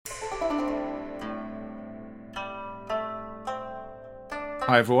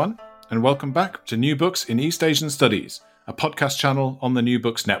Hi everyone, and welcome back to New Books in East Asian Studies, a podcast channel on the New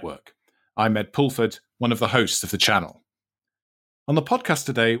Books Network. I'm Ed Pulford, one of the hosts of the channel. On the podcast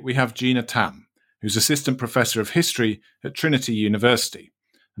today, we have Gina Tam, who's Assistant Professor of History at Trinity University,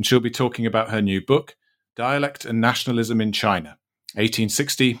 and she'll be talking about her new book, Dialect and Nationalism in China,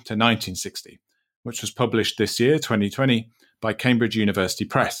 1860 to 1960, which was published this year, 2020, by Cambridge University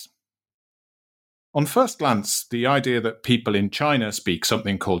Press. On first glance, the idea that people in China speak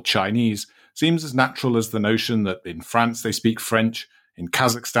something called Chinese seems as natural as the notion that in France they speak French, in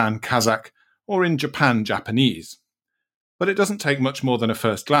Kazakhstan, Kazakh, or in Japan, Japanese. But it doesn't take much more than a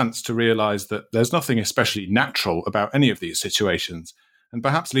first glance to realize that there's nothing especially natural about any of these situations, and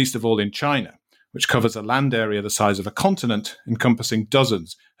perhaps least of all in China, which covers a land area the size of a continent, encompassing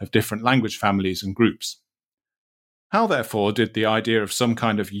dozens of different language families and groups. How, therefore, did the idea of some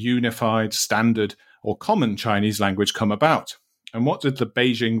kind of unified, standard, or common Chinese language come about? And what did the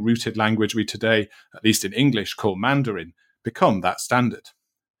Beijing-rooted language we today, at least in English, call Mandarin, become that standard?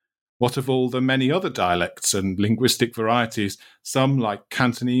 What of all the many other dialects and linguistic varieties, some like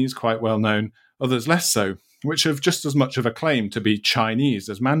Cantonese, quite well known, others less so, which have just as much of a claim to be Chinese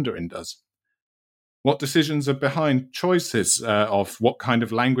as Mandarin does? What decisions are behind choices of what kind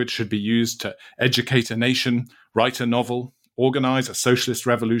of language should be used to educate a nation, write a novel, organize a socialist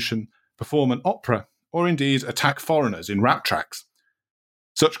revolution, perform an opera, or indeed attack foreigners in rap tracks?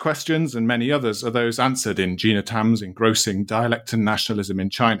 Such questions and many others are those answered in Gina Tam's engrossing Dialect and Nationalism in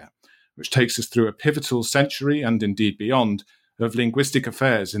China, which takes us through a pivotal century and indeed beyond of linguistic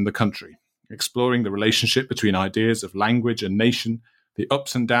affairs in the country, exploring the relationship between ideas of language and nation, the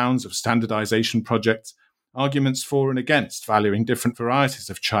ups and downs of standardization projects, arguments for and against valuing different varieties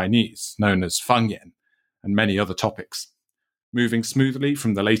of Chinese, known as Fangyan, and many other topics. Moving smoothly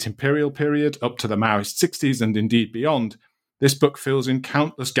from the late imperial period up to the Maoist 60s and indeed beyond, this book fills in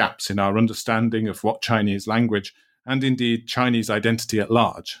countless gaps in our understanding of what Chinese language, and indeed Chinese identity at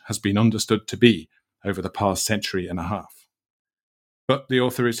large, has been understood to be over the past century and a half. But the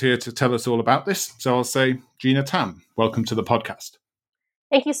author is here to tell us all about this, so I'll say, Gina Tam, welcome to the podcast.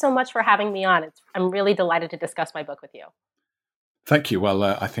 Thank you so much for having me on. I'm really delighted to discuss my book with you. Thank you. Well,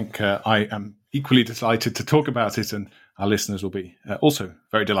 I think I am equally delighted to talk about it, and our listeners will be also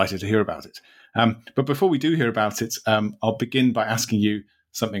very delighted to hear about it. But before we do hear about it, I'll begin by asking you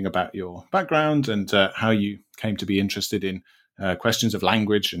something about your background and how you came to be interested in questions of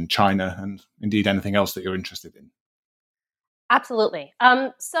language and China, and indeed anything else that you're interested in. Absolutely.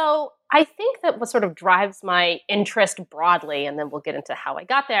 So I think that what sort of drives my interest broadly, and then we'll get into how I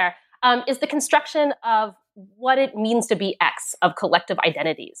got there, is the construction of what it means to be X, of collective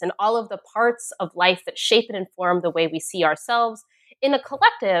identities, and all of the parts of life that shape and inform the way we see ourselves in a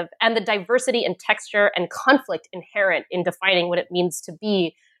collective, and the diversity and texture and conflict inherent in defining what it means to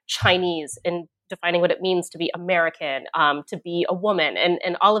be Chinese, in defining what it means to be American, to be a woman,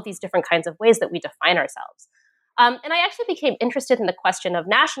 and all of these different kinds of ways that we define ourselves. And I actually became interested in the question of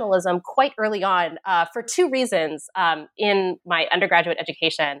nationalism quite early on for two reasons in my undergraduate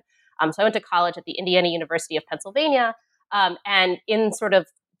education. So I went to college at the Indiana University of Pennsylvania, and in sort of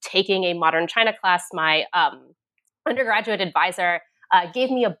taking a modern China class, my undergraduate advisor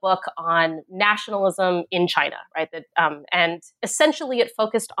gave me a book on nationalism in China, right? And essentially it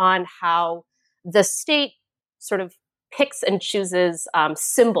focused on how the state sort of picks and chooses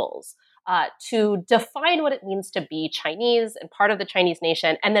symbols to define what it means to be Chinese and part of the Chinese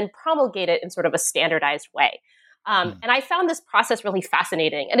nation, and then promulgate it in sort of a standardized way. And I found this process really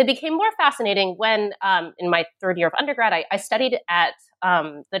fascinating. And it became more fascinating when, in my third year of undergrad, I studied at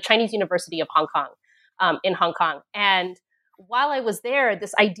the Chinese University of Hong Kong, in Hong Kong. And while I was there,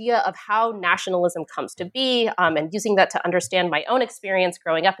 this idea of how nationalism comes to be, and using that to understand my own experience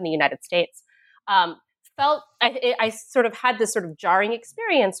growing up in the United States, I sort of had this sort of jarring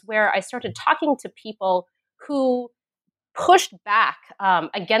experience where I started talking to people who pushed back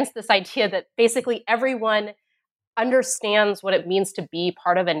against this idea that basically everyone understands what it means to be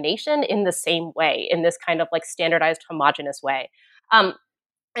part of a nation in the same way, in this kind of like standardized, homogenous way. And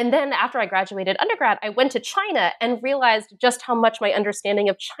then after I graduated undergrad, I went to China and realized just how much my understanding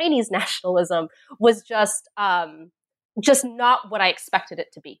of Chinese nationalism was just not what I expected it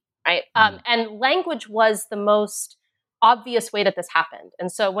to be. Right. And language was the most obvious way that this happened.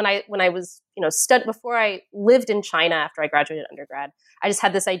 And so when I was, before I lived in China after I graduated undergrad, I just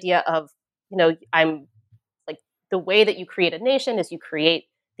had this idea of, I'm like, the way that you create a nation is you create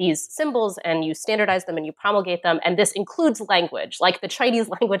these symbols and you standardize them and you promulgate them. And this includes language, like the Chinese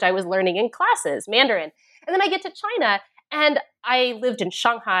language I was learning in classes, Mandarin. And then I get to China and I lived in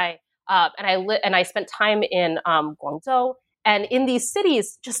Shanghai, and I spent time in Guangzhou. And in these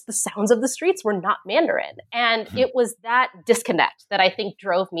cities, just the sounds of the streets were not Mandarin. And it was that disconnect that I think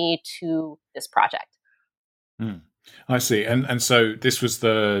drove me to this project. I see. And so this was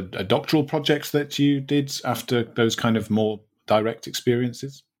a doctoral project that you did after those kind of more direct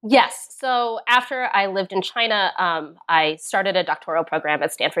experiences? Yes. So after I lived in China, I started a doctoral program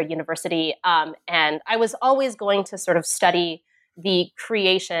at Stanford University. And I was always going to sort of study the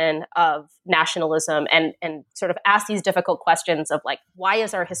creation of nationalism and sort of ask these difficult questions of like, why are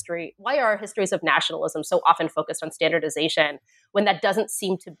our histories of nationalism so often focused on standardization when that doesn't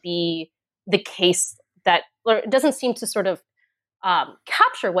seem to be the case, or it doesn't seem to sort of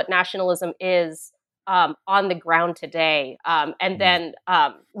capture what nationalism is on the ground today. And then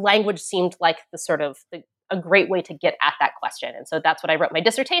language seemed like a great way to get at that question. And so that's what I wrote my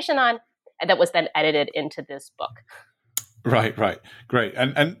dissertation on, and that was then edited into this book. Right. Great.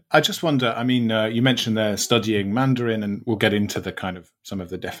 And I just wonder, I mean, you mentioned there studying Mandarin, and we'll get into the kind of some of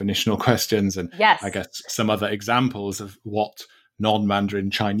the definitional questions and yes. I guess some other examples of what non-Mandarin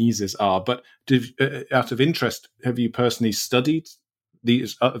Chineses are. But out of interest, have you personally studied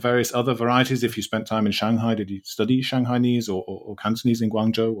these various other varieties? If you spent time in Shanghai, did you study Shanghainese or Cantonese in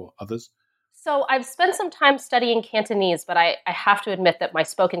Guangzhou or others? So I've spent some time studying Cantonese, but I have to admit that my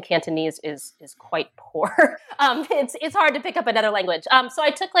spoken Cantonese is quite poor. It's hard to pick up another language. So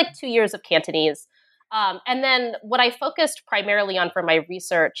I took like 2 years of Cantonese. And then what I focused primarily on for my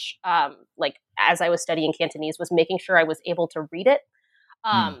research, like as I was studying Cantonese, was making sure I was able to read it.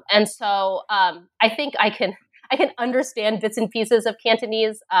 And so I think I can understand bits and pieces of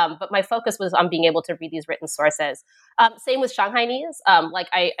Cantonese, but my focus was on being able to read these written sources. Same with Shanghainese. Like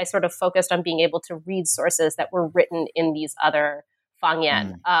I sort of focused on being able to read sources that were written in these other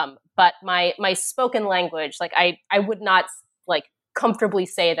Fangyan. But my spoken language, like I would not like comfortably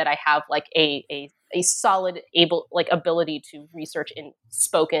say that I have like a solid ability to research in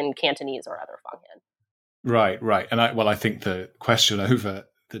spoken Cantonese or other Fangyan. Right. And I think the question over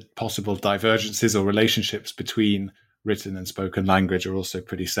the possible divergences or relationships between written and spoken language are also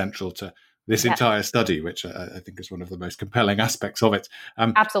pretty central to this entire study, which I think is one of the most compelling aspects of it.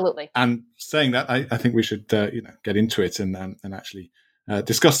 Absolutely. And saying that, I think we should get into it and actually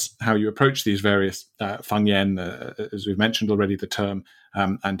discuss how you approach these various Fangyan, as we've mentioned already, the term,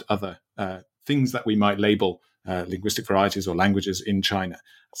 and other things that we might label linguistic varieties or languages in China.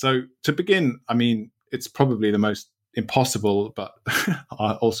 So to begin, I mean, it's probably the most impossible, but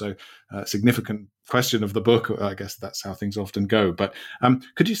also significant question of the book. I guess that's how things often go. But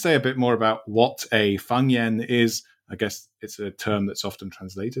could you say a bit more about what a Fangyan is? I guess it's a term that's often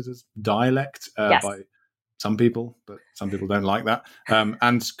translated as dialect by some people, but some people don't like that.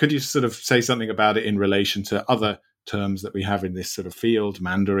 And could you sort of say something about it in relation to other terms that we have in this sort of field,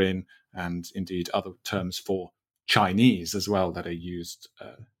 Mandarin, and indeed other terms for Chinese as well that are used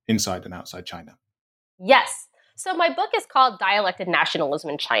inside and outside China? Yes. So my book is called Dialected Nationalism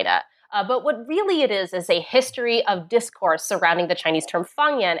in China. But what really it is a history of discourse surrounding the Chinese term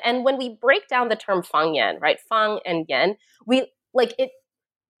Fangyan. And when we break down the term Fangyan, right, Fang and Yan, we like it.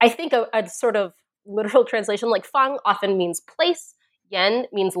 I think a sort of literal translation, like Fang often means place, Yan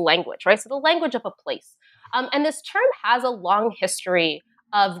means language, right? So the language of a place. And this term has a long history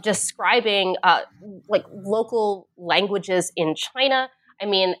of describing like local languages in China. I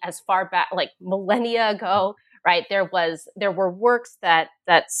mean, as far back, like millennia ago, right? There were works that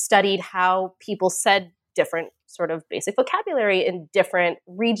studied how people said different sort of basic vocabulary in different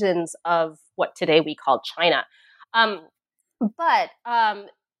regions of what today we call China. But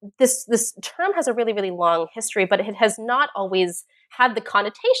this term has a really, really long history, but it has not always had the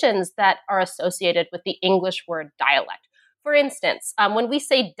connotations that are associated with the English word dialect. For instance, when we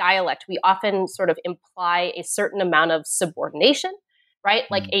say dialect, we often sort of imply a certain amount of subordination, right?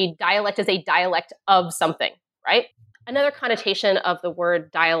 Like a dialect is a dialect of something, right? Another connotation of the word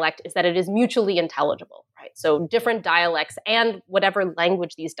dialect is that it is mutually intelligible, right? So different dialects and whatever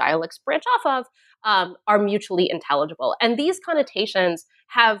language these dialects branch off of are mutually intelligible. And these connotations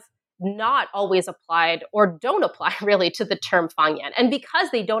have not always applied or don't apply really to the term Fangyan. And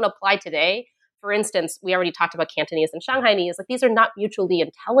because they don't apply today, for instance, we already talked about Cantonese and Shanghainese, like these are not mutually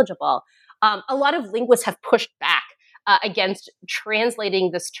intelligible. A lot of linguists have pushed back against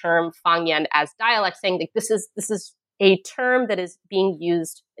translating this term Fangyan as dialect, saying that this is a term that is being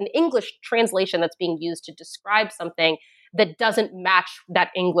used, an English translation that's being used to describe something that doesn't match that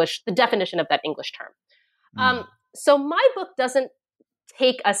English, the definition of that English term. So my book doesn't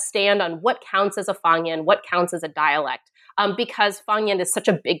take a stand on what counts as a Fangyan, what counts as a dialect, because Fangyan is such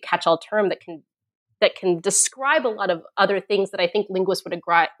a big catch-all term that can describe a lot of other things that I think linguists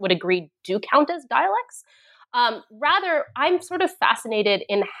would agree do count as dialects. Rather, I'm sort of fascinated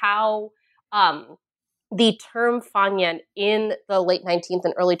in how the term Fangyan in the late 19th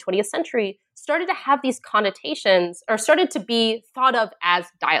and early 20th century started to have these connotations or started to be thought of as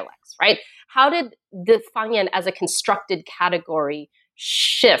dialects, right? How did the Fangyan as a constructed category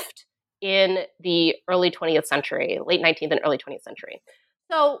shift in the early 20th century, late 19th and early 20th century?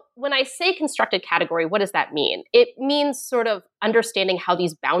 So when I say constructed category, what does that mean? It means sort of understanding how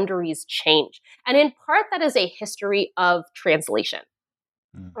these boundaries change. And in part, that is a history of translation,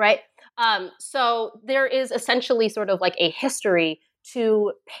 right? So there is essentially sort of like a history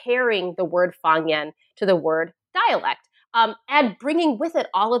to pairing the word Fangyan to the word dialect, and bringing with it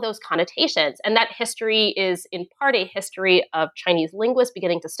all of those connotations. And that history is in part a history of Chinese linguists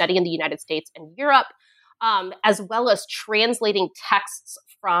beginning to study in the United States and Europe, as well as translating texts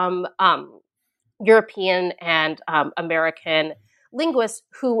from European and American linguists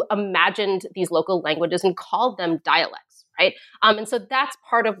who imagined these local languages and called them dialects, right? And so that's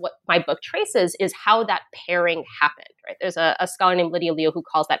part of what my book traces, is how that pairing happened, right? There's a scholar named Lydia Liu who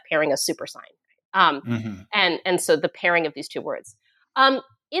calls that pairing a supersign, and so the pairing of these two words.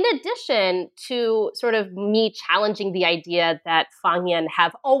 In addition to sort of me challenging the idea that Fangyan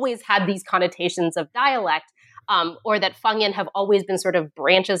have always had these connotations of dialect, or that Fangyan have always been sort of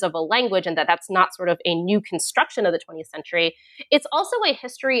branches of a language and that that's not sort of a new construction of the 20th century, it's also a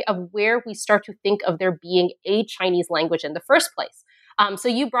history of where we start to think of there being a Chinese language in the first place. So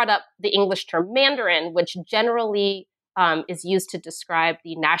you brought up the English term Mandarin, which generally is used to describe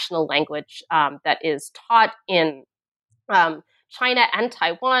the national language that is taught in China and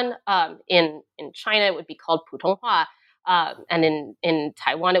Taiwan. In China, it would be called Putonghua, and in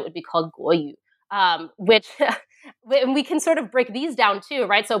Taiwan, it would be called Guoyu. Which we can sort of break these down too,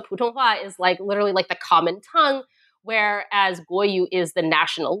 right? So Putonghua is like literally like the common tongue, whereas Guoyu is the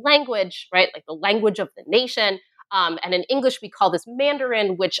national language, right? Like the language of the nation. And in English, we call this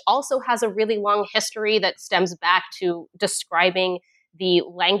Mandarin, which also has a really long history that stems back to describing the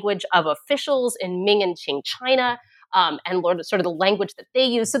language of officials in Ming and Qing China, and sort of the language that they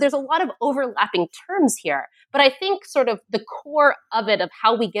use. So there's a lot of overlapping terms here. But I think sort of the core of it, of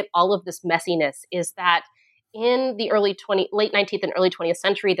how we get all of this messiness, is that in the late 19th and early 20th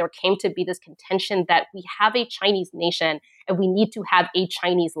century, there came to be this contention that we have a Chinese nation and we need to have a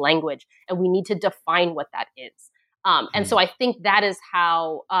Chinese language, and we need to define what that is. And so I think that is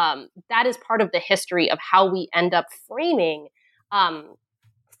how, that is part of the history of how we end up framing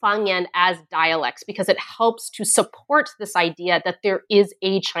Fangyan as dialects, because it helps to support this idea that there is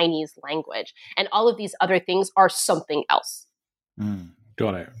a Chinese language and all of these other things are something else.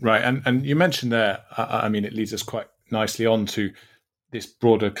 Got it. Right. And you mentioned there, I mean, it leads us quite nicely on to this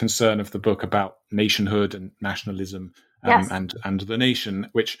broader concern of the book about nationhood and nationalism, Yes. and the nation,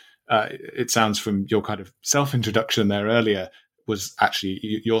 which it sounds from your kind of self-introduction there earlier was actually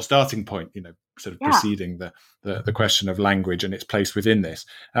your starting point, sort of preceding the question of language and its place within this.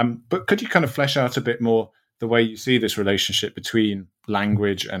 But could you kind of flesh out a bit more the way you see this relationship between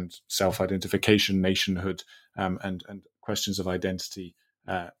language and self-identification, nationhood, and questions of identity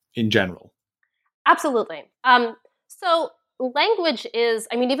in general? Absolutely. So language is,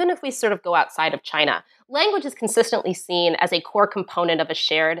 I mean, even if we sort of go outside of China, language is consistently seen as a core component of a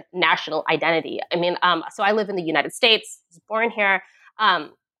shared national identity. I mean, so I live in the United States, was born here.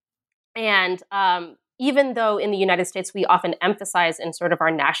 And even though in the United States, we often emphasize in sort of our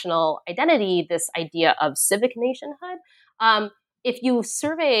national identity, this idea of civic nationhood, if you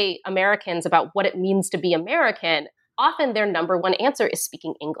survey Americans about what it means to be American, often their number one answer is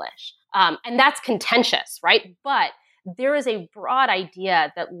speaking English. And that's contentious, right? But there is a broad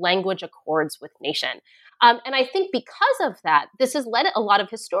idea that language accords with nation. And I think because of that, this has led a lot of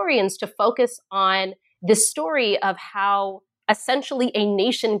historians to focus on this story of how essentially a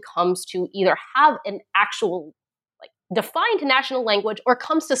nation comes to either have an actual defined national language or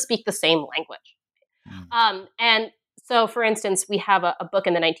comes to speak the same language. And so, for instance, we have a book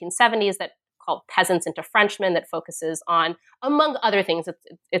in the 1970s that called Peasants into Frenchmen that focuses on, among other things,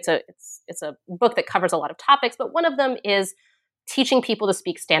 it's a book that covers a lot of topics, but one of them is teaching people to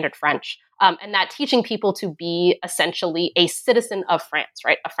speak standard French, and that teaching people to be essentially a citizen of France,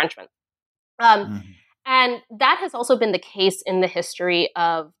 right, a Frenchman. And that has also been the case in the history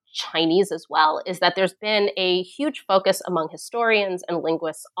of Chinese as well, is that there's been a huge focus among historians and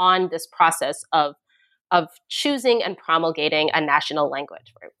linguists on this process of choosing and promulgating a national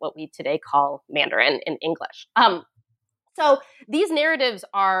language, right? What we today call Mandarin in English. So these narratives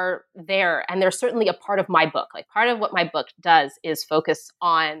are there, and they're certainly a part of my book. Like, part of what my book does is focus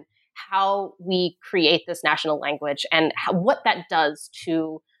on how we create this national language and what that does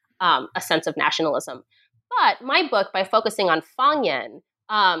to a sense of nationalism. But my book, by focusing on Fangyan,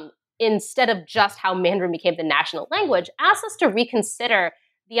 instead of just how Mandarin became the national language, asks us to reconsider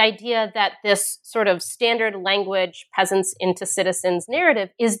the idea that this sort of standard language peasants into citizens narrative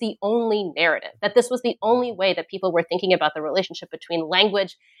is the only narrative, that this was the only way that people were thinking about the relationship between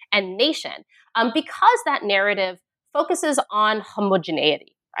language and nation, because that narrative focuses on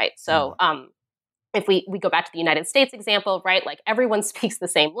homogeneity, right? So if we go back to the United States example, right, like everyone speaks the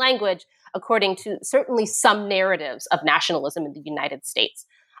same language according to certainly some narratives of nationalism in the United States.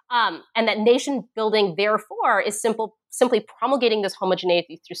 And that nation building, therefore, is simply promulgating this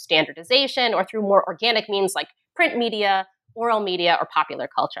homogeneity through standardization or through more organic means like print media, oral media, or popular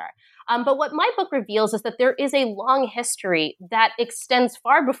culture. But what my book reveals is that there is a long history that extends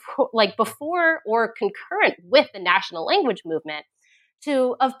far before or concurrent with the national language movement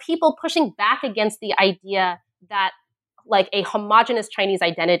of people pushing back against the idea that like a homogenous Chinese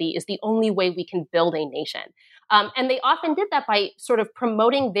identity is the only way we can build a nation. And they often did that by sort of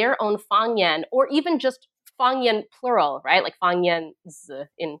promoting their own Fangyan, or even just Fangyan plural, right? Like Fangyan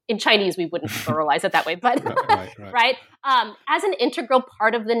in Chinese, we wouldn't pluralize it that way, but right? As an integral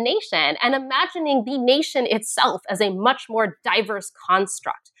part of the nation, and imagining the nation itself as a much more diverse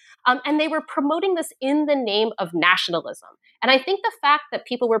construct. And they were promoting this in the name of nationalism. And I think the fact that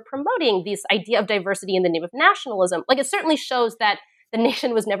people were promoting this idea of diversity in the name of nationalism, like it certainly shows that the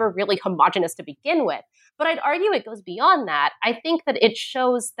nation was never really homogenous to begin with. But I'd argue it goes beyond that. I think that it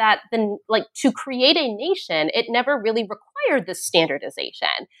shows that to create a nation, it never really required this standardization.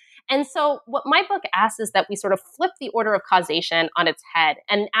 And so what my book asks is that we sort of flip the order of causation on its head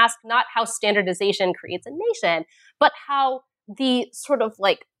and ask not how standardization creates a nation, but how the sort of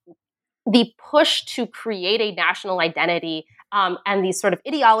like the push to create a national identity and these sort of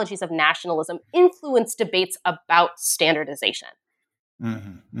ideologies of nationalism influence debates about standardization.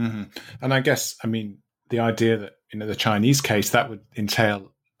 Mm-hmm, mm-hmm. And I guess, I mean, the idea that, the Chinese case, that would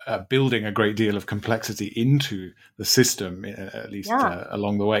entail building a great deal of complexity into the system, at least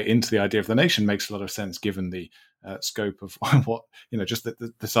along the way, into the idea of the nation makes a lot of sense given the scope of what, just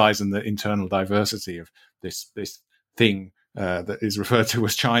the size and the internal diversity of this thing that is referred to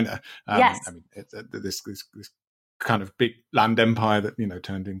as China. Yes. I mean, this kind of big land empire that,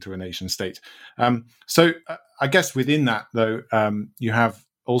 turned into a nation state. So I guess within that, though, you have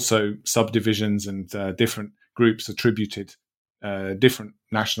also subdivisions and different groups attributed different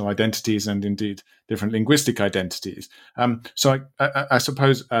national identities and indeed different linguistic identities. So I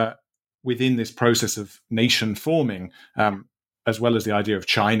suppose within this process of nation forming, as well as the idea of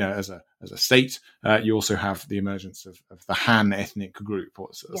China as a state, you also have the emergence of the Han ethnic group, or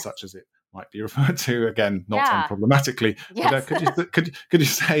such as it might be referred to, again, not unproblematically. Yes. But could you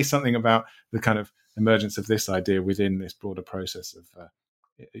say something about the kind of emergence of this idea within this broader process of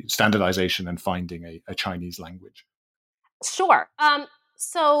standardization and finding a Chinese language? Sure.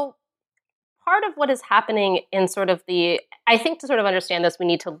 So part of what is happening in I think to sort of understand this, we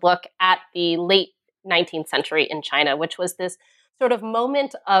need to look at the late 19th century in China, which was this sort of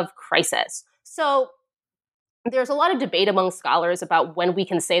moment of crisis. So there's a lot of debate among scholars about when we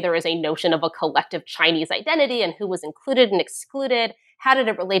can say there is a notion of a collective Chinese identity and who was included and excluded. How did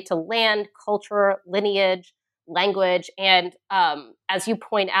it relate to land, culture, lineage, language, and as you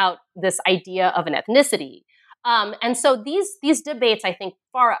point out, this idea of an ethnicity. And so these debates, I think,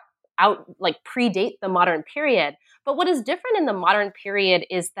 far out predate the modern period. But what is different in the modern period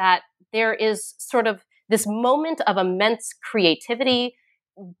is that there is sort of this moment of immense creativity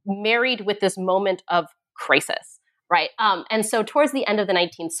married with this moment of crisis, right? And so towards the end of the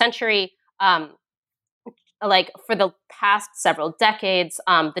 19th century, for the past several decades,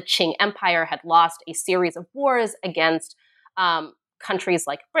 the Qing Empire had lost a series of wars against countries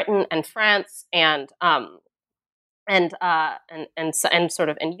like Britain and France and sort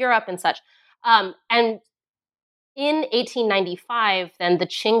of in Europe and such. And in 1895, then the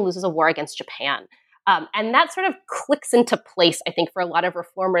Qing loses a war against Japan. And that sort of clicks into place, I think, for a lot of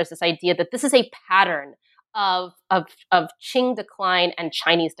reformers, this idea that this is a pattern of Qing decline and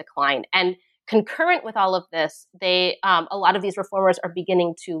Chinese decline. And concurrent with all of this, a lot of these reformers are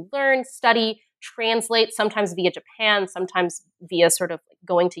beginning to learn, study, translate, sometimes via Japan, sometimes via sort of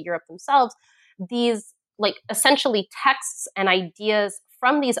going to Europe themselves, these essentially texts and ideas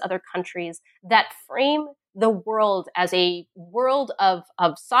from these other countries that frame the world as a world of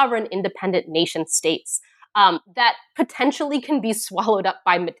sovereign, independent nation states that potentially can be swallowed up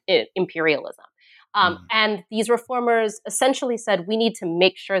by imperialism. And these reformers essentially said, we need to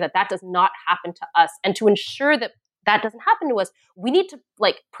make sure that does not happen to us. And to ensure that doesn't happen to us, we need to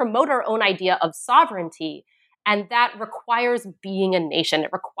promote our own idea of sovereignty. And that requires being a nation.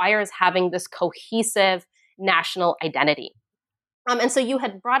 It requires having this cohesive national identity. And so you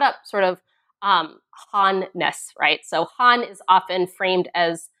had brought up sort of Han-ness, right? So Han is often framed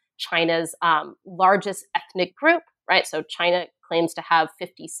as China's largest ethnic group, right? So China claims to have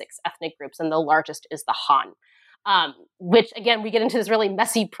 56 ethnic groups, and the largest is the Han. Which, again, we get into this really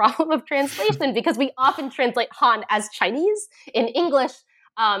messy problem of translation because we often translate Han as Chinese in English,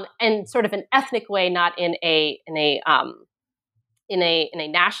 in sort of an ethnic way, not in a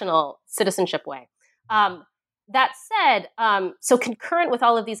national citizenship way. That said, so concurrent with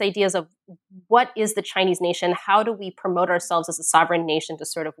all of these ideas of what is the Chinese nation, how do we promote ourselves as a sovereign nation to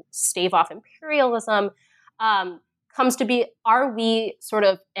sort of stave off imperialism, comes to be, are we sort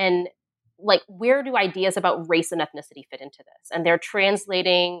of where do ideas about race and ethnicity fit into this? And they're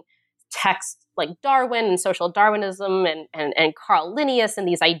translating texts like Darwin and social Darwinism and Carl Linnaeus and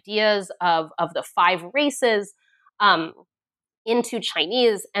these ideas of the five races into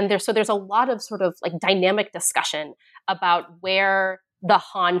Chinese. And there's a lot of sort of like dynamic discussion about where the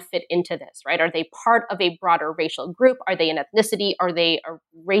Han fit into this, right? Are they part of a broader racial group? Are they an ethnicity? Are they a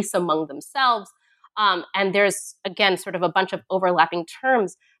race among themselves? And there's, again, sort of a bunch of overlapping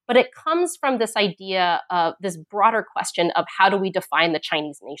terms, but it comes from this idea of this broader question of how do we define the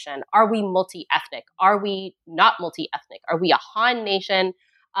Chinese nation? Are we multi-ethnic? Are we not multi-ethnic? Are we a Han nation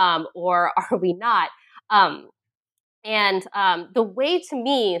or are we not? The way, to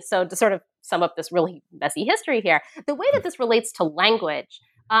me, so to sort of sum up this really messy history here, the way that this relates to language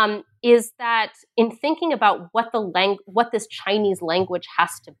is that in thinking about what this Chinese language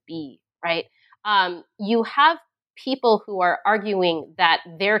has to be, right? You have people who are arguing that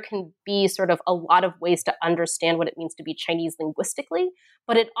there can be sort of a lot of ways to understand what it means to be Chinese linguistically,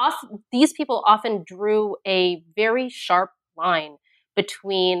 but these people often drew a very sharp line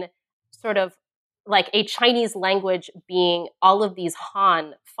between sort of like a Chinese language being all of these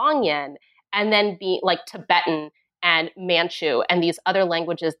Han, Fangyan, and then being like Tibetan and Manchu and these other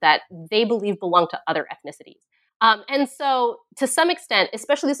languages that they believe belong to other ethnicities. And so to some extent,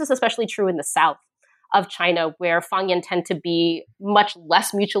 this is especially true in the south of China, where Fangyan tend to be much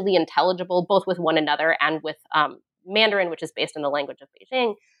less mutually intelligible, both with one another and with Mandarin, which is based in the language of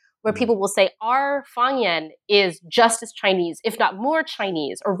Beijing, where people will say our Fangyan is just as Chinese, if not more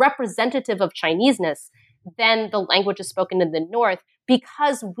Chinese, or representative of Chineseness than the languages spoken in the north,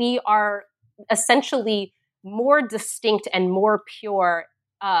 because we are essentially more distinct and more pure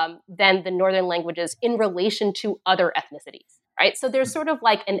than the northern languages in relation to other ethnicities, right? So there's sort of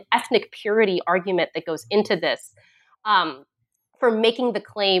like an ethnic purity argument that goes into this for making the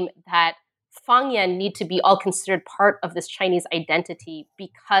claim that Fangyan need to be all considered part of this Chinese identity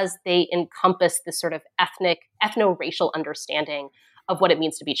because they encompass this sort of ethno-racial understanding of what it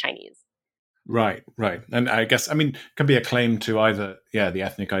means to be Chinese. Right. And I guess, it can be a claim to either, the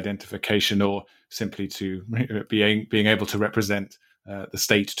ethnic identification or simply to being able to represent the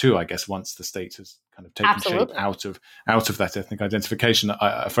state too, I guess, once the state has kind of taken shape out of that ethnic identification.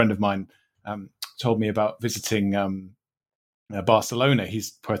 A friend of mine told me about visiting Barcelona.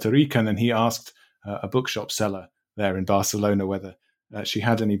 He's Puerto Rican, and he asked a bookshop seller there in Barcelona whether she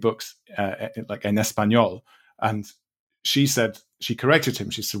had any books like en Español, and she corrected him.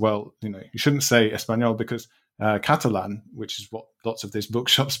 She said, "Well, you shouldn't say Español because Catalan, which is what lots of this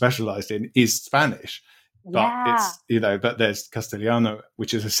bookshop specialized in, is Spanish." But it's, but there's Castellano,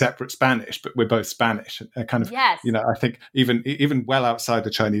 which is a separate Spanish, but we're both Spanish. Kind of, yes. I think even well outside the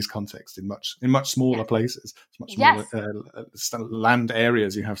Chinese context, in much smaller places, much smaller land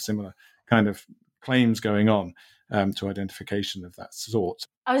areas, you have similar kind of claims going on to identification of that sort.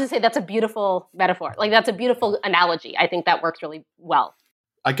 I was going to say that's a beautiful metaphor. Like that's a beautiful analogy. I think that works really well.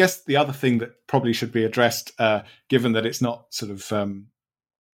 I guess the other thing that probably should be addressed, given that it's not sort of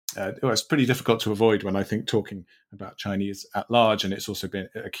it's pretty difficult to avoid when I think talking about Chinese at large, and it's also been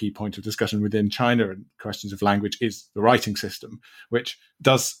a key point of discussion within China and questions of language, is the writing system, which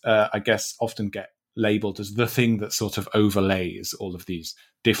does, I guess, often get labeled as the thing that sort of overlays all of these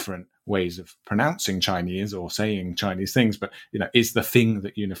different ways of pronouncing Chinese or saying Chinese things, but is the thing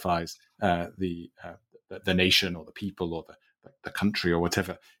that unifies the nation or the people or the country or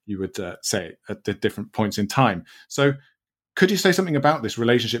whatever you would say at the different points in time. So could you say something about this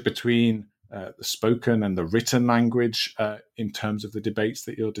relationship between the spoken and the written language in terms of the debates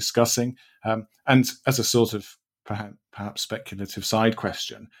that you're discussing? And as a sort of perhaps speculative side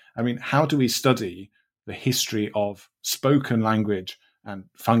question, how do we study the history of spoken language and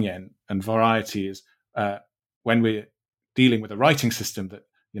Fangyan and varieties when we're dealing with a writing system that,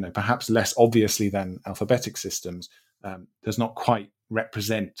 perhaps less obviously than alphabetic systems, does not quite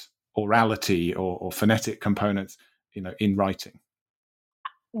represent orality or phonetic components in writing?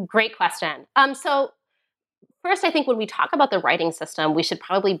 Great question. So first, I think when we talk about the writing system, we should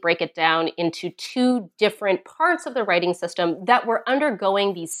probably break it down into two different parts of the writing system that were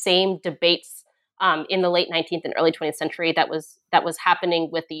undergoing these same debates in the late 19th and early 20th century that was happening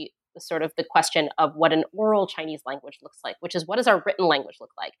with the sort of the question of what an oral Chinese language looks like, which is what does our written language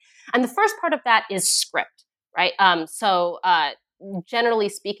look like? And the first part of that is script, right? Generally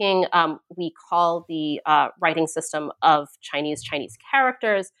speaking, we call the writing system of Chinese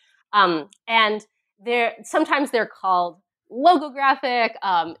characters, and sometimes they're called logographic.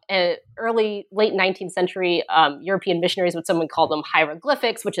 Late 19th century European missionaries would someone call them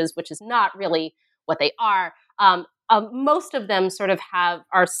hieroglyphics, which is not really what they are. Most of them sort of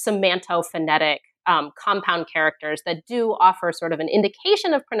are semantophonetic compound characters that do offer sort of an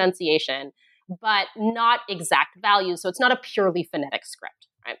indication of pronunciation, but not exact values. So it's not a purely phonetic script,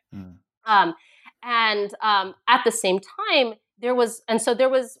 right? At the same time, there was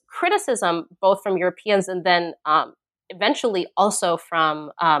criticism both from Europeans and then eventually also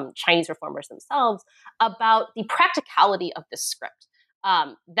from Chinese reformers themselves about the practicality of this script.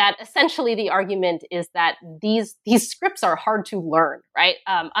 That essentially the argument is that these scripts are hard to learn, right?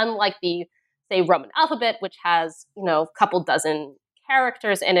 Unlike the, say, Roman alphabet, which has a couple dozen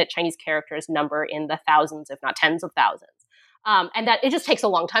characters in it, Chinese characters number in the thousands, if not tens of thousands, and that it just takes a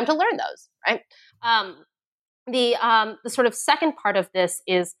long time to learn those, right? The sort of second part of this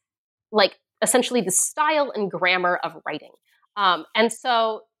is like essentially the style and grammar of writing. And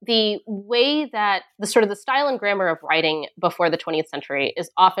so the way that the style and grammar of writing before the 20th century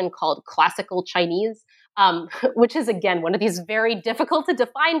is often called classical Chinese, which is, again, one of these very difficult to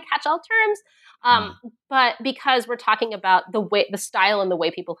define catch-all terms. But because we're talking about the style and the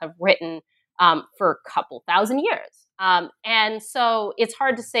way people have written for a couple thousand years. And so it's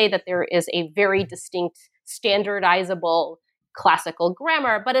hard to say that there is a very distinct standardizable classical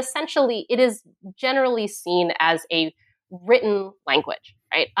grammar, but essentially it is generally seen as a written language,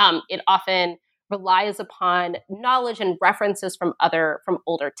 right? It often relies upon knowledge and references from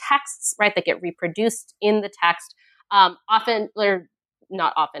older texts, right, that get reproduced in the text. Often, or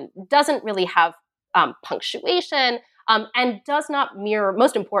not often, doesn't really have punctuation, and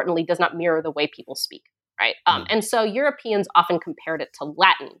most importantly, does not mirror the way people speak, right? And so Europeans often compared it to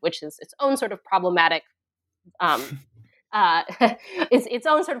Latin, which is its own sort of problematic its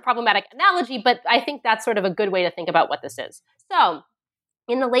own sort of problematic analogy, but I think that's sort of a good way to think about what this is. So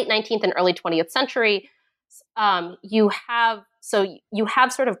in the late 19th and early 20th century, you have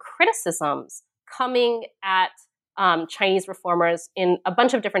sort of criticisms coming at Chinese reformers in a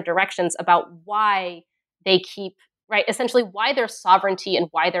bunch of different directions about why they keep, right, essentially why their sovereignty and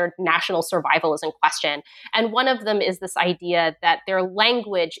why their national survival is in question. And one of them is this idea that their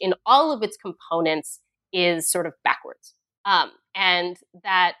language in all of its components is sort of backwards. And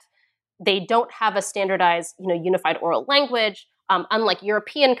that they don't have a standardized, unified oral language, unlike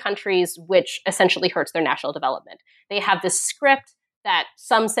European countries, which essentially hurts their national development. They have this script that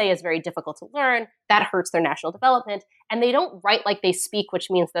some say is very difficult to learn, that hurts their national development, and they don't write like they speak,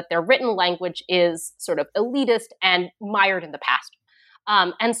 which means that their written language is sort of elitist and mired in the past.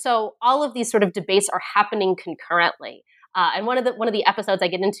 And so all of these sort of debates are happening concurrently. And one of the episodes I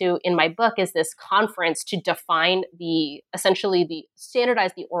get into in my book is this conference to define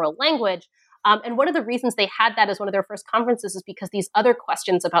standardize the oral language. And one of the reasons they had that as one of their first conferences is because these other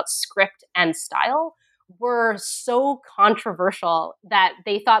questions about script and style were so controversial that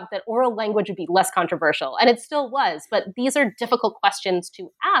they thought that oral language would be less controversial. And it still was. But these are difficult questions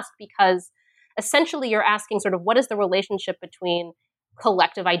to ask because essentially you're asking sort of what is the relationship between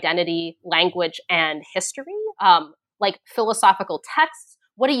collective identity, language, and history? Like philosophical texts,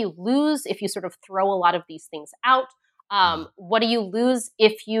 what do you lose if you sort of throw a lot of these things out? What do you lose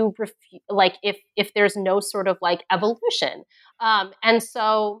if you if there's no sort of like evolution? And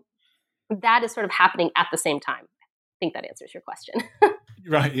so that is sort of happening at the same time. I think that answers your question.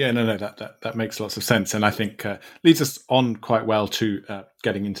 Right. Yeah. No. That makes lots of sense, and I think leads us on quite well to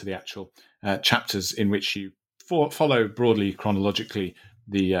getting into the actual chapters in which you follow broadly chronologically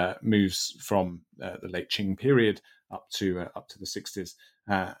the moves from the late Qing period up to the 60s,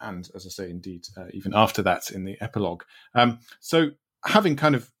 and as I say, indeed, even after that in the epilogue. So having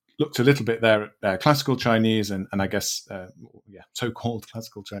kind of looked a little bit there at classical Chinese and I guess so-called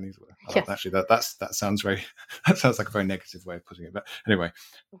classical Chinese. Yes. Actually, that sounds like a very negative way of putting it. But anyway,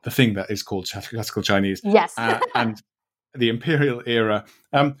 the thing that is called classical Chinese, yes, and the imperial era.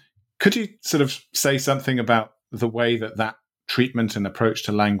 Could you sort of say something about the way that treatment and approach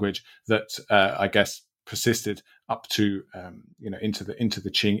to language that I guess persisted up to into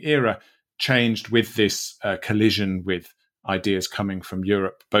the Qing era changed with this collision with ideas coming from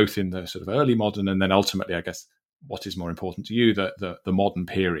Europe, both in the sort of early modern and then ultimately, I guess, what is more important to you, the modern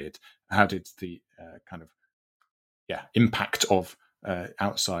period? How did the impact of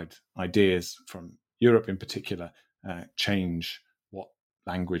outside ideas from Europe in particular change what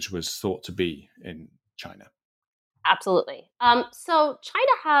language was thought to be in China? Absolutely. So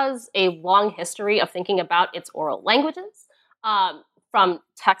China has a long history of thinking about its oral languages. From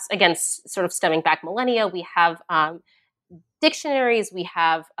texts, again, sort of stemming back millennia, we have dictionaries, we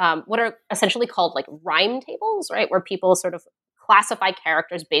have what are essentially called like rhyme tables, right? Where people sort of classify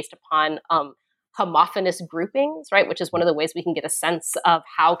characters based upon homophonous groupings, right? Which is one of the ways we can get a sense of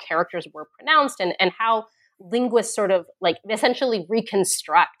how characters were pronounced and how linguists sort of like essentially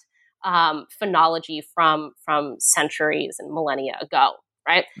reconstruct phonology from centuries and millennia ago,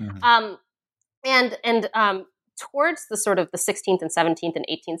 right? Mm-hmm. And towards the sort of the 16th and 17th and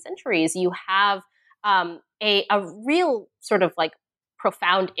 18th centuries, you have a real sort of like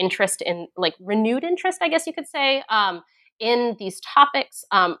profound interest in like renewed interest, I guess you could say, in these topics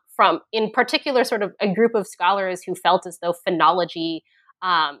from, in particular, sort of a group of scholars who felt as though phonology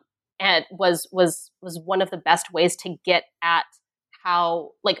and was one of the best ways to get at how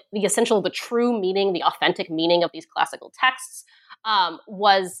like the true meaning, the authentic meaning of these classical texts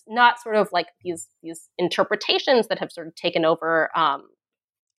was not sort of like these interpretations that have sort of taken over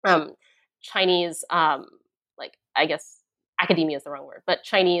Chinese, like I guess academia is the wrong word, but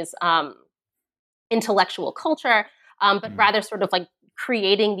Chinese intellectual culture, but rather sort of like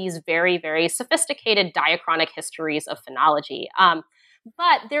creating these very, very sophisticated diachronic histories of phonology.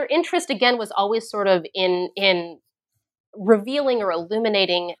 But their interest, again, was always sort of in revealing or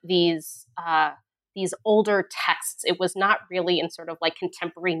illuminating these older texts. It was not really in sort of like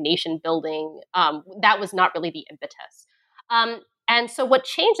contemporary nation building. That was not really the impetus. And so what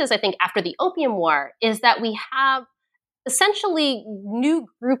changes, I think, after the Opium War is that we have essentially new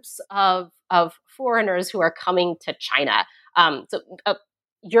groups of foreigners who are coming to China.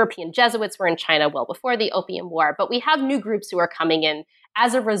 European Jesuits were in China well before the Opium War, but we have new groups who are coming in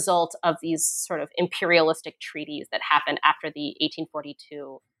as a result of these sort of imperialistic treaties that happened after the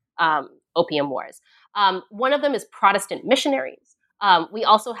 1842 Opium Wars. One of them is Protestant missionaries. We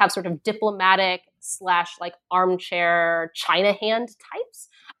also have sort of diplomatic / like armchair China hand types.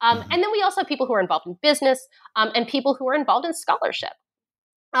 And then we also have people who are involved in business and people who are involved in scholarship.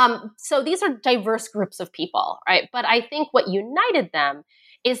 So these are diverse groups of people, right? But I think what united them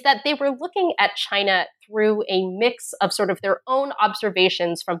is that they were looking at China through a mix of sort of their own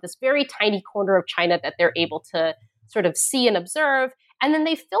observations from this very tiny corner of China that they're able to sort of see and observe. And then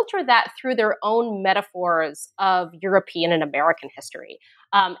they filter that through their own metaphors of European and American history.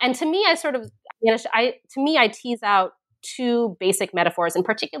 And to me, I tease out two basic metaphors, in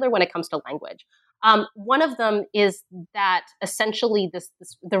particular when it comes to language. One of them is that essentially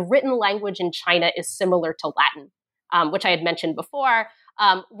the written language in China is similar to Latin, which I had mentioned before,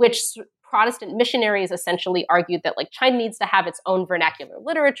 which Protestant missionaries essentially argued that like China needs to have its own vernacular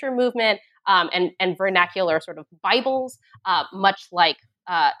literature movement and vernacular sort of Bibles, much like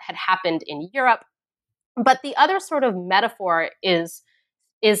had happened in Europe. But the other sort of metaphor is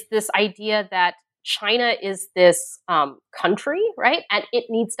this idea that China is this country, right? And it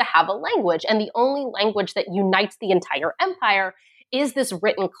needs to have a language. And the only language that unites the entire empire is this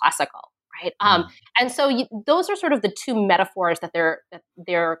written classical, right? And so those are sort of the two metaphors that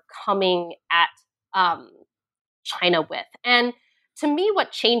they're coming at China with. And to me,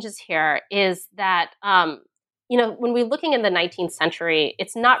 what changes here is that, when we're looking in the 19th century,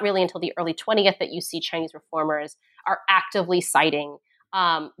 it's not really until the early 20th that you see Chinese reformers are actively citing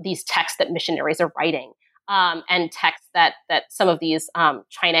these texts that missionaries are writing and texts that some of these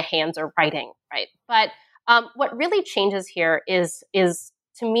China hands are writing, right? But what really changes here is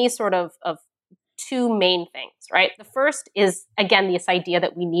to me sort of two main things, right? The first is, again, this idea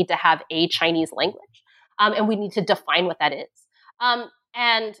that we need to have a Chinese language and we need to define what that is.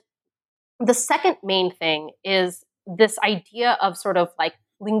 And the second main thing is this idea of sort of like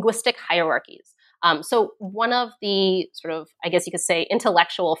linguistic hierarchies. So one of the sort of, I guess you could say,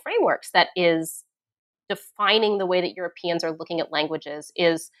 intellectual frameworks that is defining the way that Europeans are looking at languages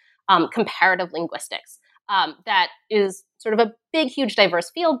is comparative linguistics. That is sort of a big, huge,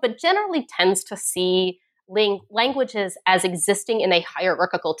 diverse field, but generally tends to see languages as existing in a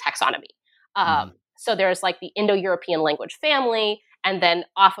hierarchical taxonomy. So there's like the Indo-European language family, and then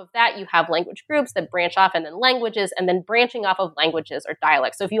off of that, you have language groups that branch off, and then languages, and then branching off of languages are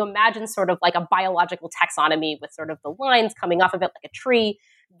dialects. So if you imagine sort of like a biological taxonomy with sort of the lines coming off of it like a tree,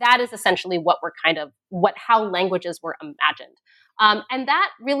 that is essentially how languages were imagined. And that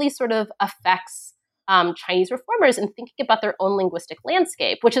really sort of affects Chinese reformers in thinking about their own linguistic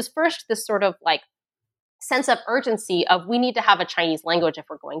landscape, which is first this sort of like sense of urgency of we need to have a Chinese language if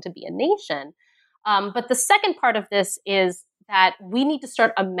we're going to be a nation. But the second part of this is that we need to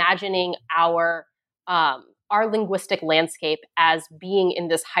start imagining our linguistic landscape as being in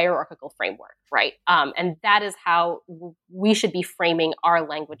this hierarchical framework, right? And that is how we should be framing our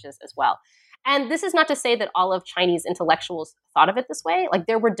languages as well. And this is not to say that all of Chinese intellectuals thought of it this way. Like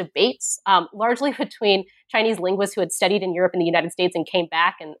there were debates, largely between Chinese linguists who had studied in Europe and the United States and came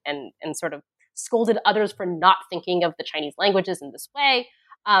back and sort of scolded others for not thinking of the Chinese languages in this way.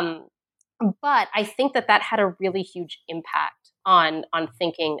 But I think that had a really huge impact on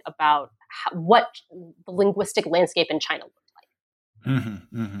thinking about what the linguistic landscape in China looked like.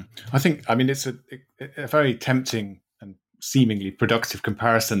 Mm-hmm, mm-hmm. I think, I mean, it's a very tempting and seemingly productive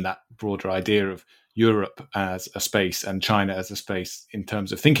comparison, that broader idea of Europe as a space and China as a space in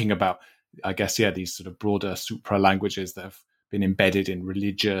terms of thinking about, I guess, these sort of broader supra languages that have been embedded in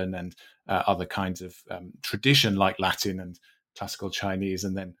religion and other kinds of tradition like Latin and classical Chinese,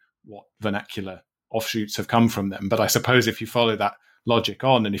 and then what vernacular offshoots have come from them. But I suppose if you follow that logic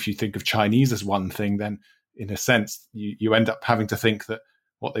on, and if you think of Chinese as one thing, then in a sense you end up having to think that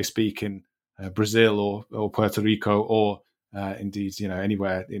what they speak in Brazil or Puerto Rico or indeed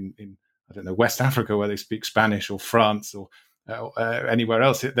anywhere in I don't know, West Africa, where they speak Spanish, or France, or anywhere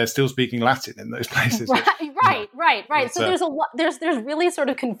else, they're still speaking Latin in those places. Right. So there's really sort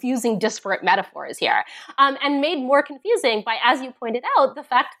of confusing disparate metaphors here, and made more confusing by, as you pointed out, the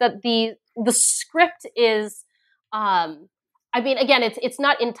fact that the script is, I mean, again, it's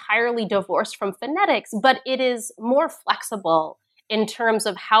not entirely divorced from phonetics, but it is more flexible in terms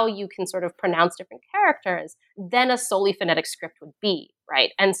of how you can sort of pronounce different characters than a solely phonetic script would be,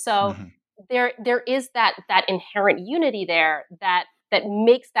 right? And so there is that inherent unity there that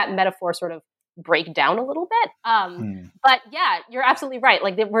makes that metaphor sort of break down a little bit. But yeah, you're absolutely right.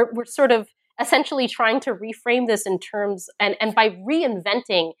 Like we're sort of essentially trying to reframe this in terms and by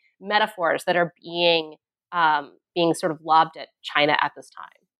reinventing metaphors that are being sort of lobbed at China at this time.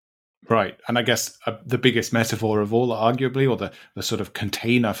 Right. And I guess the biggest metaphor of all, arguably, or the sort of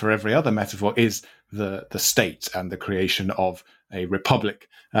container for every other metaphor, is the state and the creation of a republic,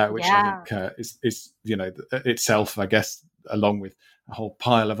 which I think is itself, I guess, along with a whole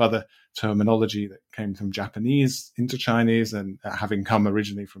pile of other terminology that came from Japanese into Chinese, and having come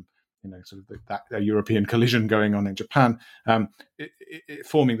originally from sort of that European collision going on in Japan,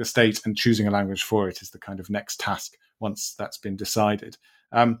 forming the state and choosing a language for it is the kind of next task once that's been decided.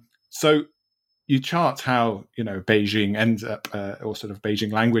 So you chart how Beijing ends up, or sort of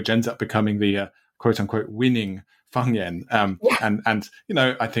Beijing language ends up becoming the quote unquote winning Fangyan, and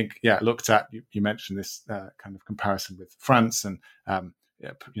I think looked at, you mentioned this kind of comparison with France and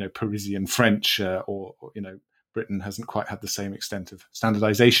Parisian French, or Britain hasn't quite had the same extent of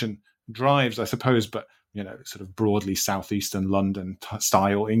standardization drives, I suppose, but sort of broadly southeastern London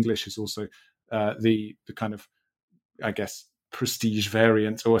style English is also the kind of, I guess, prestige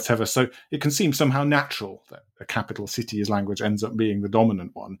variant or whatever. So it can seem somehow natural that a capital city's language ends up being the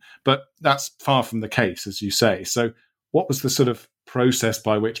dominant one, but that's far from the case, as you say. So what was the sort of process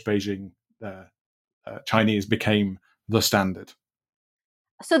by which Beijing Chinese became the standard?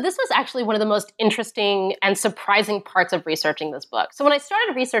 So this was actually one of the most interesting and surprising parts of researching this book. So when I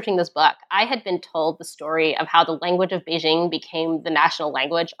started researching this book, I had been told the story of how the language of Beijing became the national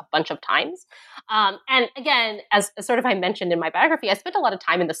language a bunch of times. And again, as sort of I mentioned in my biography, I spent a lot of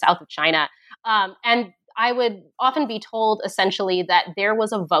time in the south of China. And I would often be told essentially that there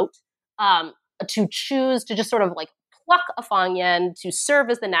was a vote to choose to just sort of like pluck a Fangyan to serve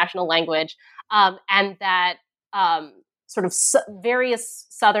as the national language, and that sort of various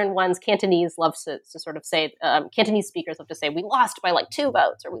southern ones, Cantonese loves to sort of say, Cantonese speakers love to say, we lost by like 2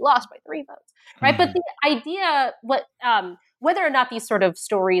 votes or we lost by 3 votes, right? But the idea, whether or not these sort of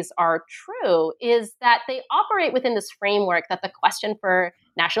stories are true, is that they operate within this framework that the question for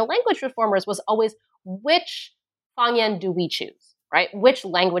national language reformers was always, which Fangyan do we choose, right? Which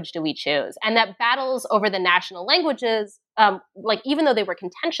language do we choose? And that battles over the national languages, even though they were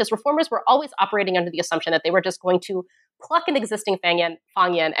contentious, reformers were always operating under the assumption that they were just going to pluck an existing Fangyan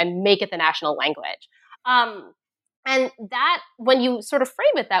and make it the national language. And that, when you sort of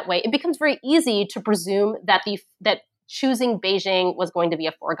frame it that way, it becomes very easy to presume that that choosing Beijing was going to be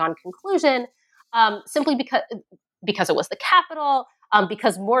a foregone conclusion, simply because it was the capital,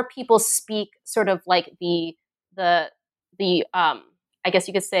 because more people speak sort of like the I guess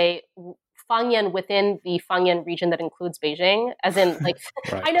you could say Fangyan within the Fangyan region that includes Beijing, as in like,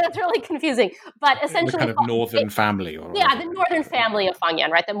 Right. I know it's really confusing, but essentially the kind of northern family, or yeah, whatever, the right? northern family of Fangyan,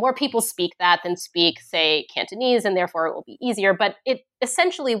 right? The more people speak that than speak, say, Cantonese, and therefore it will be easier. But it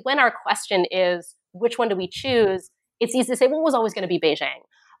essentially, when our question is, which one do we choose? It's easy to say, well, it was always going to be Beijing.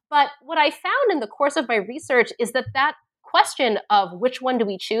 But what I found in the course of my research is that that question of which one do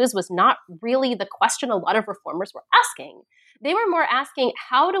we choose was not really the question a lot of reformers were asking. They were more asking,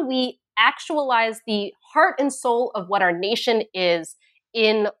 how do we actualize the heart and soul of what our nation is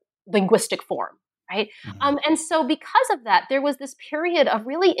in linguistic form, right? Mm-hmm. And so because of that, there was this period of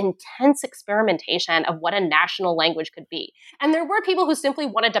really intense experimentation of what a national language could be. And there were people who simply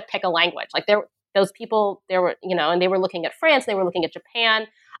wanted to pick a language. Like those people, there were, and they were looking at France, they were looking at Japan,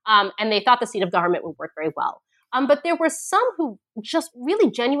 and they thought the seat of government would work very well. But there were some who just really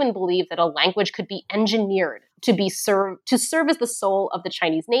genuinely believed that a language could be engineered to serve as the soul of the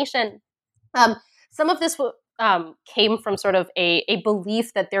Chinese nation. Some of this came from sort of a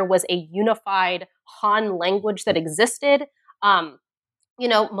belief that there was a unified Han language that existed,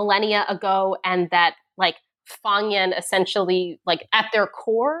 millennia ago, and that like Fangyan essentially, like at their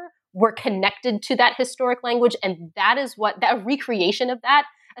core, were connected to that historic language, and that is what that recreation of that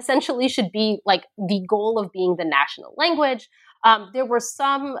essentially should be like the goal of being the national language. There were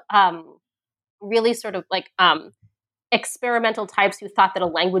some really sort of like experimental types who thought that a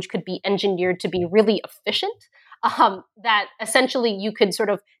language could be engineered to be really efficient, that essentially you could sort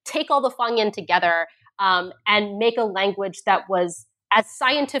of take all the Fangyan together and make a language that was as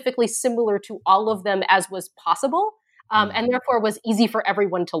scientifically similar to all of them as was possible, and therefore was easy for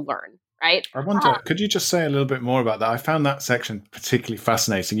everyone to learn, right? I wonder, could you just say a little bit more about that? I found that section particularly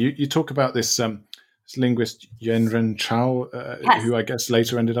fascinating. You talk about this linguist Yuanren Chao, Yes. who I guess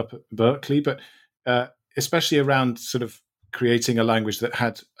later ended up at Berkeley, but especially around sort of creating a language that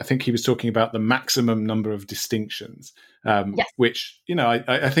had, I think he was talking about the maximum number of distinctions, Yes. which,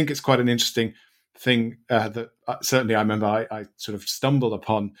 I think it's quite an interesting thing that certainly I remember I sort of stumbled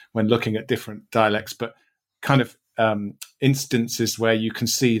upon when looking at different dialects, but kind of instances where you can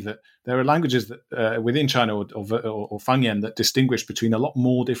see that there are languages that within China or Fangyan that distinguish between a lot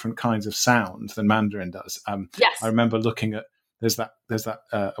more different kinds of sounds than Mandarin does. Yes. I remember looking at there's that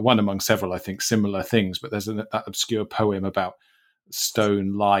one among several, I think, similar things, but there's that obscure poem about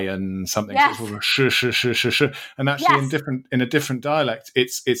stone lion something, Yes. sort of sh, and actually in a different dialect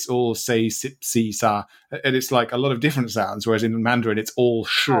it's all say sip si sa, and it's like a lot of different sounds, whereas in Mandarin it's all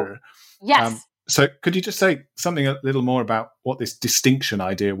sh. Yes. So could you just say something a little more about what this distinction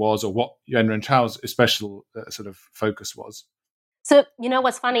idea was, or what Yuanren Chao's special sort of focus was? So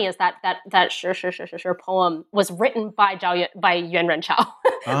what's funny is that poem was written by Yuanren Chao.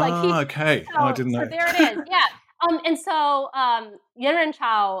 Okay. I didn't know. So there it is. Yeah. And so Yuanren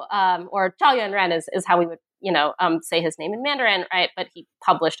Chao, or Zhao Yuanren is how we would say his name in Mandarin, right? But he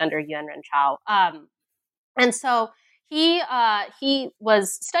published under Yuanren Chao. And so he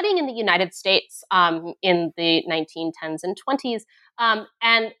was studying in the United States in the 1910s and 20s,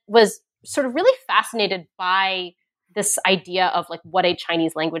 and was sort of really fascinated by this idea of like what a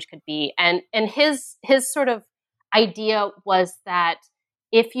Chinese language could be. And his sort of idea was that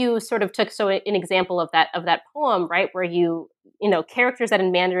if you sort of took an example of that poem, right, where characters that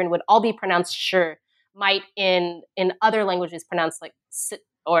in Mandarin would all be pronounced shi, might in other languages pronounced like si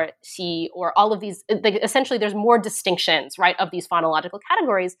or xi, or all of these, essentially there's more distinctions, right, of these phonological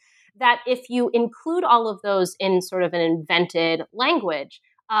categories, that if you include all of those in sort of an invented language,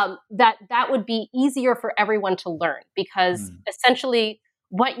 that would be easier for everyone to learn, because essentially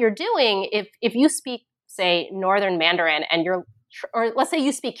what you're doing, if you speak, say, Northern Mandarin, and or let's say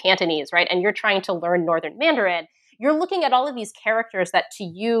you speak Cantonese, right, and you're trying to learn Northern Mandarin, you're looking at all of these characters that to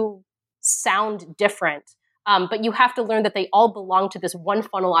you sound different, but you have to learn that they all belong to this one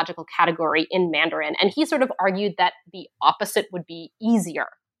phonological category in Mandarin. And he sort of argued that the opposite would be easier,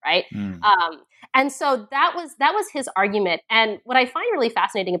 right? And so that was his argument. And what I find really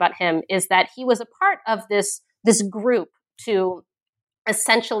fascinating about him is that he was a part of this group to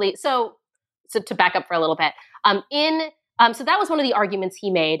essentially, so to back up for a little bit, so that was one of the arguments he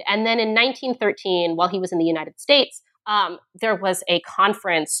made. And then in 1913, while he was in the United States, there was a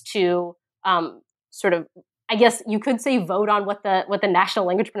conference to sort of, I guess you could say, vote on what the national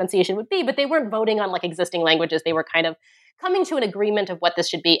language pronunciation would be, but they weren't voting on like existing languages. They were kind of coming to an agreement of what this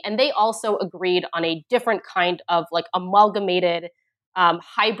should be. And they also agreed on a different kind of like amalgamated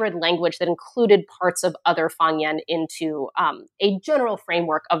hybrid language that included parts of other Fangyan into a general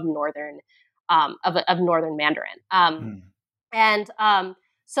framework of Northern Mandarin. And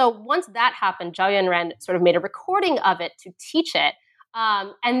so once that happened, Zhao Yuanren sort of made a recording of it to teach it.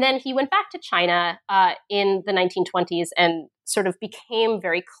 And then he went back to China in the 1920s and sort of became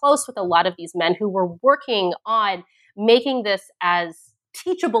very close with a lot of these men who were working on making this as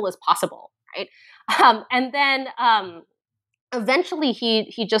teachable as possible, right? And then eventually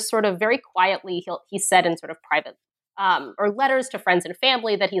he just sort of very quietly, he said in sort of private or letters to friends and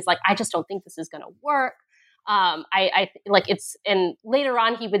family that he's like, I just don't think this is going to work. I like it's, and later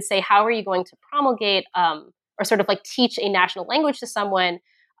on he would say, how are you going to promulgate or sort of like teach a national language to someone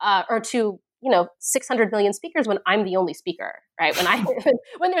or to 600 million speakers when I'm the only speaker, right?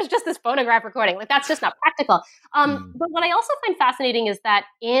 When there's just this phonograph recording, like that's just not practical. But what I also find fascinating is that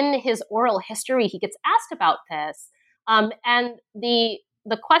in his oral history, he gets asked about this, and the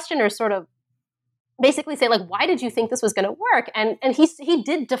questioners sort of basically say, like, why did you think this was going to work? And he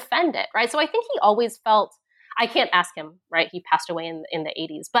did defend it, right? So I think he always felt, I can't ask him, right? He passed away in the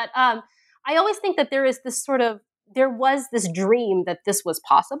 80s, but I always think that there was this dream that this was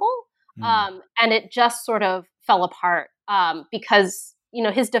possible. And it just sort of fell apart because,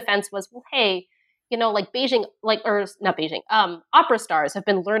 his defense was, well, hey, like Beijing, or not Beijing, opera stars have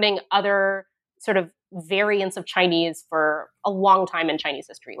been learning other sort of variants of Chinese for a long time in Chinese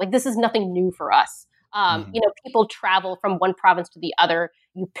history. Like, this is nothing new for us. People travel from one province to the other.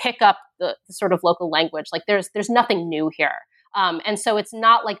 You pick up the sort of local language. Like, there's nothing new here. And so it's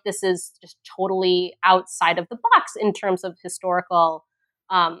not like this is just totally outside of the box in terms of historical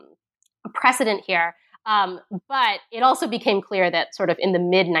precedent here. But it also became clear that sort of in the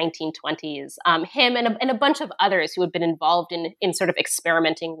mid 1920s, him and a bunch of others who had been involved in sort of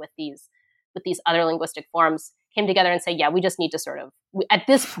experimenting with these other linguistic forms came together and say, yeah, we just need to at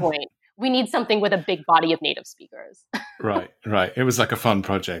this point, we need something with a big body of native speakers. Right. It was like a fun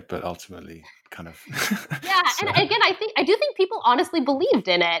project, but ultimately kind of. Yeah. So. And again, I do think people honestly believed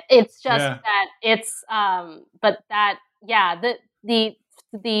in it. It's just that it's, but that,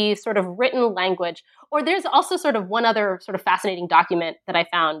 the sort of written language, or there's also sort of one other sort of fascinating document that I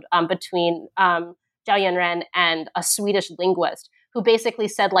found between Zhao Yanren and a Swedish linguist who basically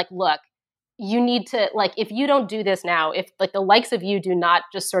said, like, look, you need to, like, if you don't do this now, if like the likes of you do not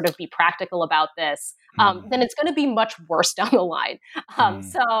just sort of be practical about this, then it's going to be much worse down the line.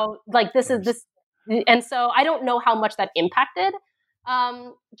 So like this. And so I don't know how much that impacted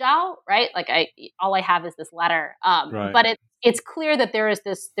Zhao, right? Like all I have is this letter. But it's clear that there's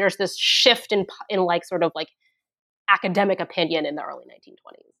this shift in like sort of like academic opinion in the early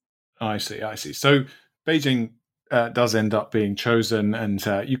 1920s. I see. So Beijing does end up being chosen, and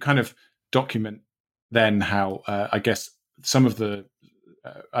you kind of document then how I guess some of the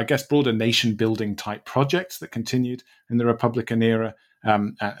broader nation building type projects that continued in the Republican era,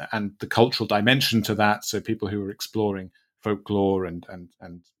 and the cultural dimension to that. So people who were exploring folklore and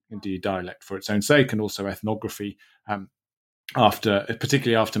indeed dialect for its own sake, and also ethnography,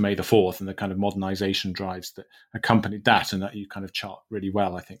 particularly after May the 4th, and the kind of modernization drives that accompanied that, and that you kind of chart really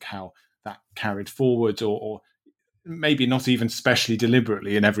well, I think, how that carried forward, or maybe not even specially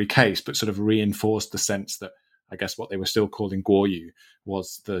deliberately in every case, but sort of reinforced the sense that I guess what they were still calling Guoyu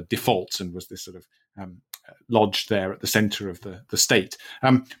was the default and was this sort of lodged there at the center of the state.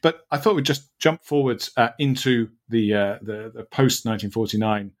 But I thought we'd just jump forwards into the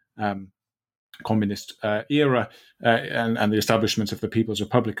post-1949 communist era and the establishment of the People's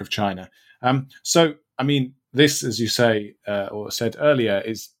Republic of China. So, I mean, this, as you say, or said earlier,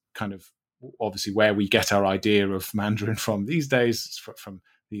 is kind of obviously where we get our idea of Mandarin from these days, from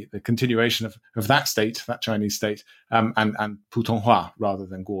the continuation of that state, that Chinese state, and Putonghua rather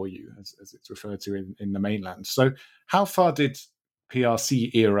than Guoyu, as it's referred to in the mainland. So how far did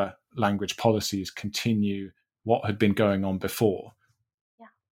PRC era language policies continue what had been going on before?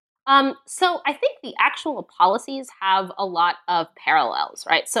 So I think the actual policies have a lot of parallels,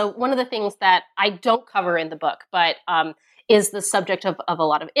 right? So one of the things that I don't cover in the book, but is the subject of a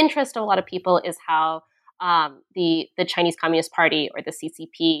lot of interest of a lot of people, is how the Chinese Communist Party, or the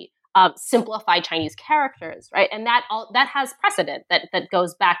CCP, simplify Chinese characters, right? And that has precedent that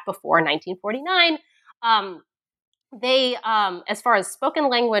goes back before 1949. They, as far as spoken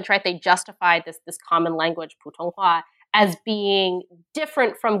language, right, they justified this common language, Putonghua, as being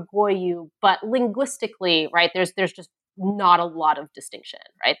different from Guoyu, but linguistically, right, there's just not a lot of distinction,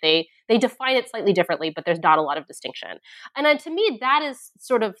 right? They define it slightly differently, but there's not a lot of distinction. And then to me, that is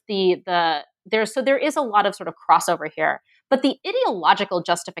sort of there is a lot of sort of crossover here. But the ideological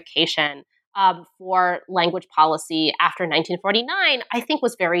justification for language policy after 1949, I think,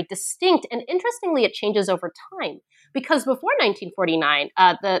 was very distinct. And interestingly, it changes over time. Because before 1949,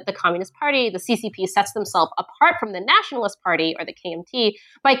 the Communist Party, the CCP, sets themselves apart from the Nationalist Party, or the KMT,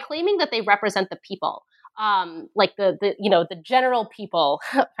 by claiming that they represent the people. like the general people,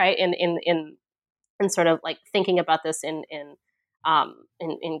 right? In sort of like thinking about this in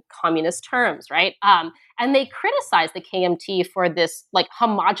communist terms, right? And they criticized the KMT for this like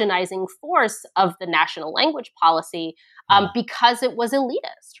homogenizing force of the national language policy because it was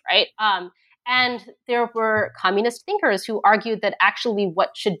elitist, right? And there were communist thinkers who argued that actually what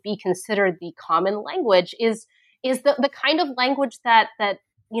should be considered the common language is the kind of language that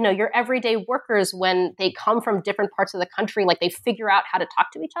your everyday workers, when they come from different parts of the country, like they figure out how to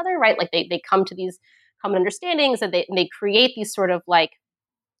talk to each other, right? Like they come to these common understandings, and they create these sort of like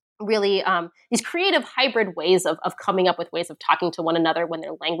really these creative hybrid ways of coming up with ways of talking to one another when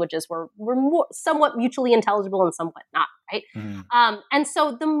their languages were more, somewhat mutually intelligible and somewhat not, right? And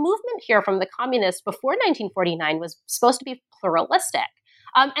so the movement here from the communists before 1949 was supposed to be pluralistic.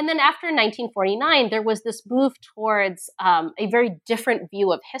 And then after 1949, there was this move towards a very different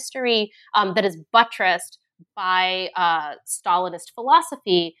view of history that is buttressed by Stalinist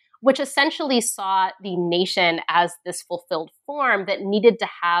philosophy, which essentially saw the nation as this fulfilled form that needed to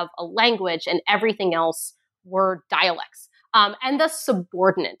have a language, and everything else were dialects. And thus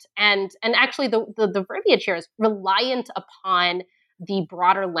subordinate. And actually the verbiage here is reliant upon the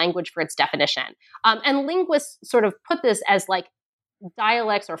broader language for its definition. And linguists sort of put this as like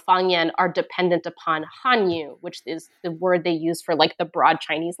dialects or fangyan are dependent upon Hanyu, which is the word they use for like the broad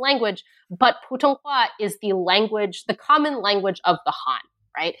Chinese language. But Putonghua is the language, the common language of the Han,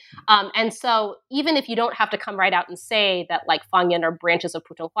 right? And so even if you don't have to come right out and say that like fangyan are branches of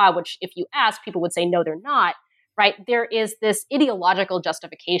Putonghua, which if you ask, people would say, no, they're not, right? There is this ideological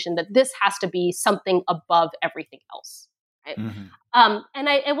justification that this has to be something above everything else. Right? And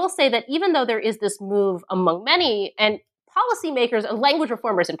I will say that even though there is this move among many, and policymakers and language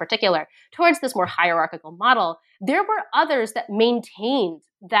reformers in particular, towards this more hierarchical model, there were others that maintained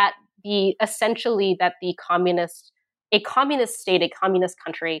that a communist state, a communist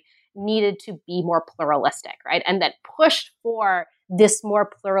country needed to be more pluralistic, right? And that pushed for this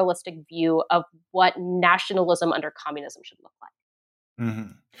more pluralistic view of what nationalism under communism should look like.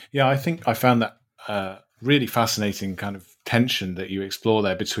 Yeah, I think I found that really fascinating kind of tension that you explore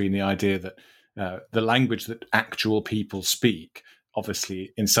there between the idea that the language that actual people speak,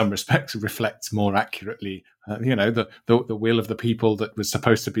 obviously, in some respects, reflects more accurately, the will of the people that was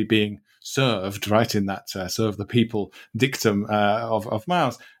supposed to be being served, right, in that serve the people dictum of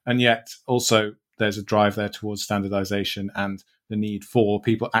Mao's. And yet also there's a drive there towards standardization and the need for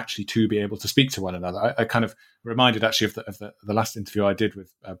people actually to be able to speak to one another. I kind of reminded actually of the last interview I did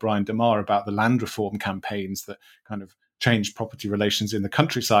with Brian DeMar about the land reform campaigns that kind of changed property relations in the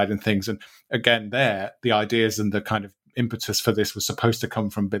countryside and things. And again, there, the ideas and the kind of impetus for this was supposed to come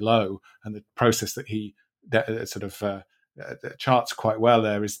from below. And the process that he charts quite well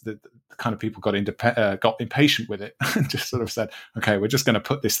there is that the kind of people got impatient with it and just sort of said, okay, we're just going to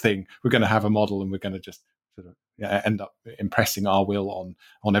put this thing, we're going to have a model, and we're going to just sort of end up impressing our will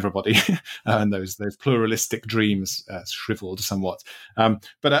on everybody, and those pluralistic dreams shriveled somewhat.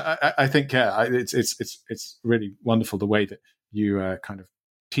 But I think it's really wonderful the way that you kind of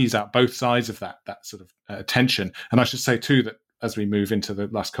tease out both sides of that sort of tension. And I should say too that as we move into the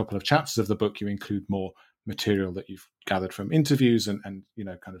last couple of chapters of the book, you include more material that you've gathered from interviews and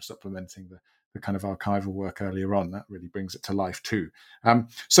kind of supplementing the kind of archival work earlier on. That really brings it to life too.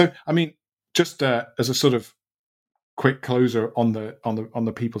 So I mean, just as a sort of quick closer on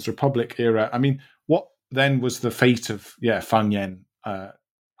the People's Republic era, I mean, what then was the fate of Fangyan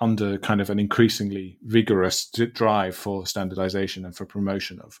under kind of an increasingly vigorous drive for standardization and for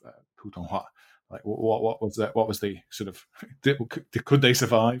promotion of Putonghua? Like, what was that? What was the sort of could they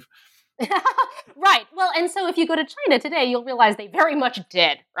survive? Right. Well, and so if you go to China today, you'll realize they very much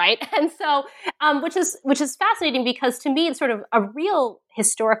did, right? And so, which is fascinating, because to me, sort of a real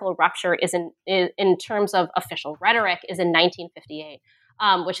historical rupture is in terms of official rhetoric is in 1958,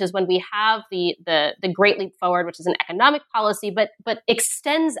 which is when we have the Great Leap Forward, which is an economic policy, but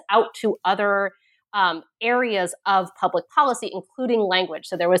extends out to other areas of public policy, including language.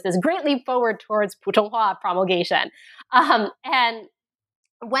 So there was this great leap forward towards Putonghua promulgation, and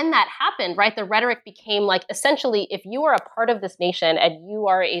when that happened, right, the rhetoric became like, essentially, if you are a part of this nation and you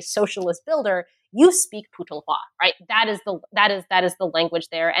are a socialist builder, you speak Putonghua, right? That is the language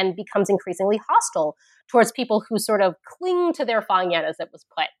there, and becomes increasingly hostile towards people who sort of cling to their Fangyan, as it was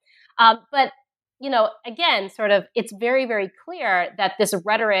put. But again, sort of, it's very, very clear that this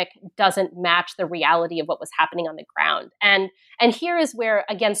rhetoric doesn't match the reality of what was happening on the ground. And here is where,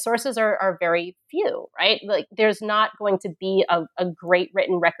 again, sources are very few, right? Like, there's not going to be a great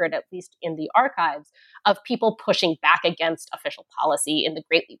written record, at least in the archives, of people pushing back against official policy in the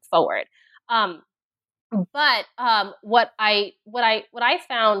Great Leap Forward. But what I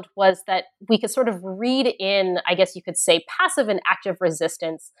found was that we could sort of read in, I guess you could say, passive and active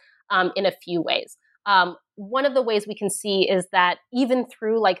resistance in a few ways. One of the ways we can see is that even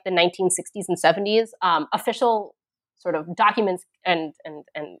through like the 1960s and 70s, official sort of documents and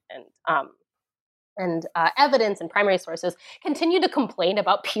evidence and primary sources continue to complain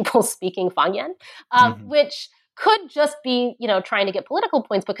about people speaking Fangyan, which could just be, trying to get political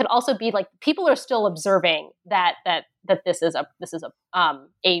points, but could also be like people are still observing that this is a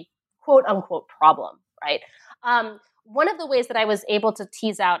quote unquote problem, right? One of the ways that I was able to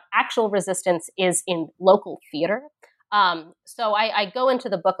tease out actual resistance is in local theater. So I go into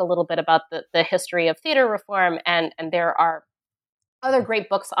the book a little bit about the history of theater reform, and there are other great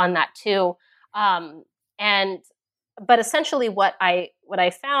books on that too. But essentially, what I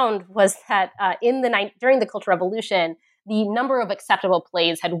found was that during the Cultural Revolution, the number of acceptable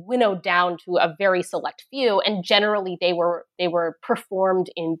plays had winnowed down to a very select few, and generally they were performed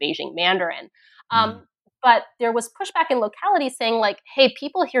in Beijing Mandarin. But there was pushback in localities saying like, hey,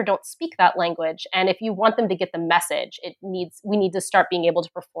 people here don't speak that language. And if you want them to get the message, we need to start being able to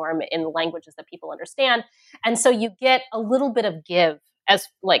perform in languages that people understand. And so you get a little bit of give as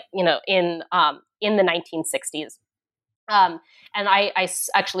like, in the 1960s. And I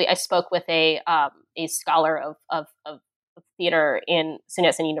spoke with a scholar of theater in Sun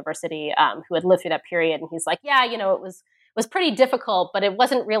Yat-sen University who had lived through that period. And he's like, yeah, it was pretty difficult, but it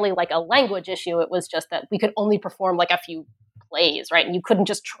wasn't really like a language issue. It was just that we could only perform like a few plays, right? And you couldn't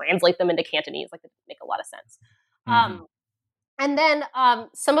just translate them into Cantonese. Like, it didn't make a lot of sense. And then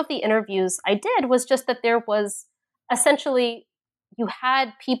some of the interviews I did was just that there was essentially, you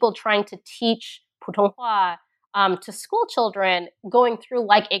had people trying to teach Putonghua to school children going through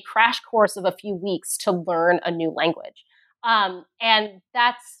like a crash course of a few weeks to learn a new language. And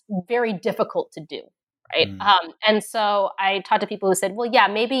that's very difficult to do. Right. And so I talked to people who said, well, yeah,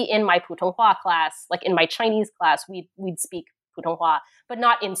 maybe in my Putonghua class, like in my Chinese class, we'd speak Putonghua, but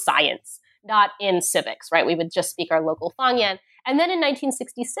not in science, not in civics, right? We would just speak our local Fangyan. And then in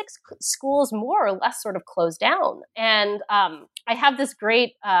 1966, schools more or less sort of closed down. And I have this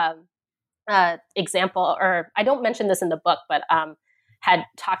great example, or I don't mention this in the book, but had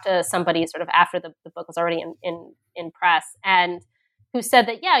talked to somebody sort of after the book was already in press, and who said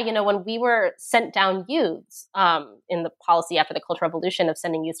that, yeah, when we were sent down youths in the policy after the Cultural Revolution of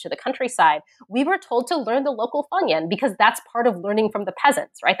sending youths to the countryside, we were told to learn the local Fangyan because that's part of learning from the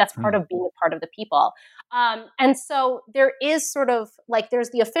peasants, right? That's part of being a part of the people. And so there is sort of like,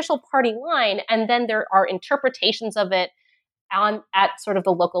 there's the official party line, and then there are interpretations of it at sort of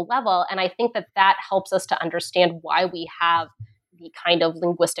the local level. And I think that helps us to understand why we have the kind of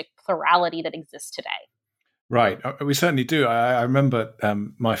linguistic plurality that exists today. Right. We certainly do. I remember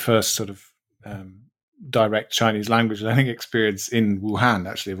my first sort of direct Chinese language learning experience in Wuhan,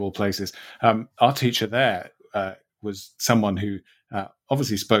 actually, of all places. Our teacher there was someone who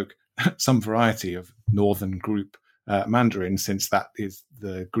obviously spoke some variety of Northern group Mandarin, since that is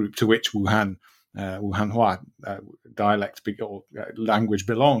the group to which Wuhanhua dialect or language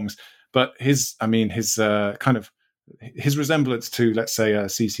belongs. But his resemblance to, let's say, a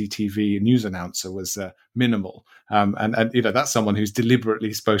CCTV news announcer was minimal. And that's someone who's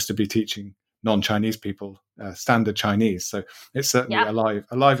deliberately supposed to be teaching non-Chinese people standard Chinese. So it's certainly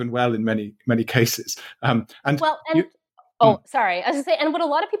alive and well in many, many cases. Sorry. I was going to say, and what a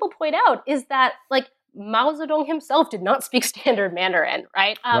lot of people point out is that, like, Mao Zedong himself did not speak standard Mandarin,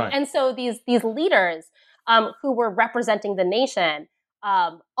 right? And so these leaders who were representing the nation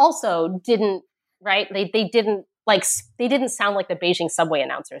also didn't, right? They didn't sound like the Beijing subway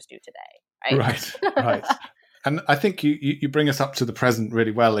announcers do today, right? Right. And I think you bring us up to the present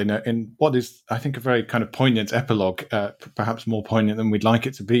really well in what is, I think, a very kind of poignant epilogue, perhaps more poignant than we'd like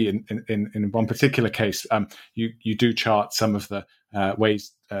it to be in one particular case. You do chart some of the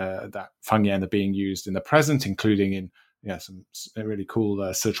ways that Fangyan are being used in the present, including in some really cool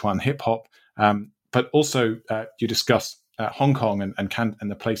Sichuan hip hop, but also you discuss Hong Kong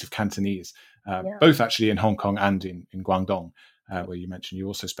and the place of Cantonese, both actually in Hong Kong and in Guangdong, where you mentioned you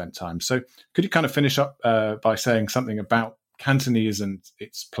also spent time. So could you kind of finish up by saying something about Cantonese and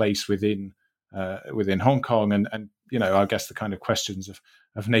its place within Hong Kong and I guess the kind of questions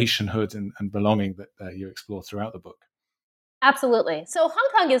of nationhood and belonging that you explore throughout the book? Absolutely. So Hong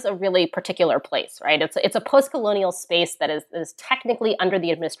Kong is a really particular place, right? It's a post-colonial space that is technically under the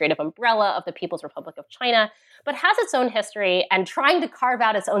administrative umbrella of the People's Republic of China, but has its own history and trying to carve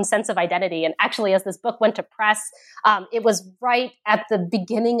out its own sense of identity. And actually, as this book went to press, it was right at the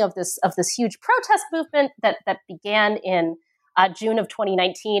beginning of this huge protest movement that began in June of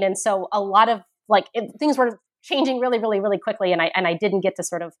 2019. And so a lot of things were changing really, really, really quickly, and I didn't get to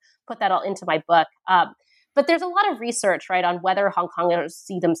sort of put that all into my book. But there's a lot of research, right, on whether Hong Kongers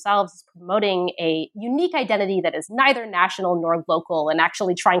see themselves as promoting a unique identity that is neither national nor local, and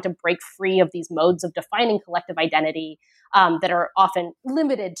actually trying to break free of these modes of defining collective identity that are often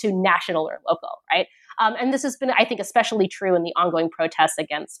limited to national or local, right? And this has been, I think, especially true in the ongoing protests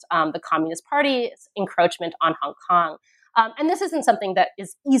against the Communist Party's encroachment on Hong Kong. And this isn't something that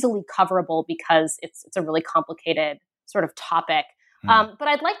is easily coverable because it's a really complicated sort of topic. But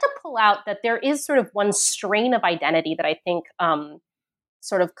I'd like to pull out that there is sort of one strain of identity that I think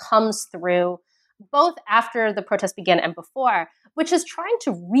sort of comes through both after the protests began and before, which is trying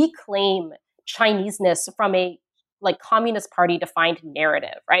to reclaim Chineseness from a Communist Party defined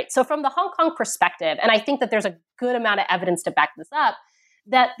narrative, right? So from the Hong Kong perspective, and I think that there's a good amount of evidence to back this up,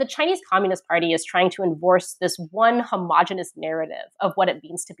 that the Chinese Communist Party is trying to enforce this one homogenous narrative of what it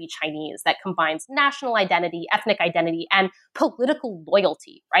means to be Chinese that combines national identity, ethnic identity, and political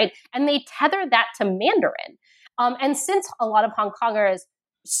loyalty, right? And they tether that to Mandarin. And since a lot of Hong Kongers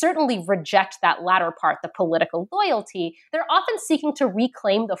certainly reject that latter part, the political loyalty, they're often seeking to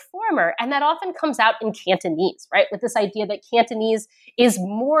reclaim the former. And that often comes out in Cantonese, right? With this idea that Cantonese is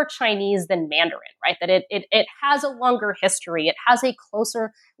more Chinese than Mandarin, right? That it has a longer history. It has a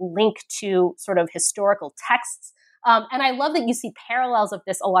closer link to sort of historical texts. And I love that you see parallels of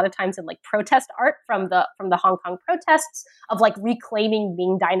this a lot of times in protest art from the Hong Kong protests of reclaiming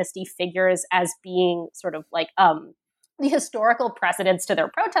Ming Dynasty figures as being sort of the historical precedents to their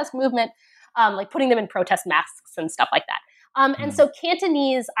protest movement, putting them in protest masks and stuff like that. And so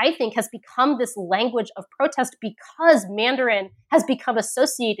Cantonese, I think, has become this language of protest because Mandarin has become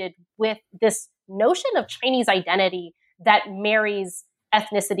associated with this notion of Chinese identity that marries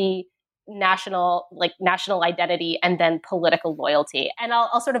ethnicity, national identity, and then political loyalty. And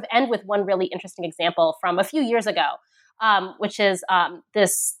I'll sort of end with one really interesting example from a few years ago, which is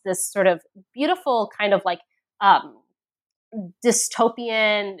this sort of beautiful kind of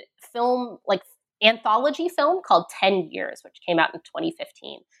dystopian film, anthology film called 10 Years, which came out in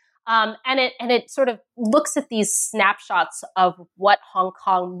 2015. And it sort of looks at these snapshots of what Hong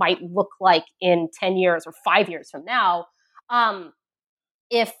Kong might look like in 10 years or 5 years from now,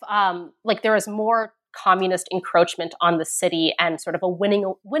 if there is more communist encroachment on the city and sort of a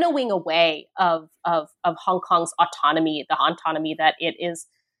winnowing away of Hong Kong's autonomy, the autonomy that it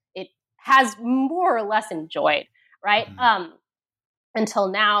has more or less enjoyed. Right.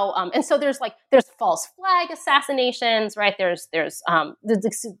 Until now. And so there's false flag assassinations, right? There's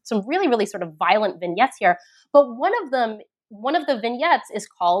some really, really sort of violent vignettes here. But one of the vignettes is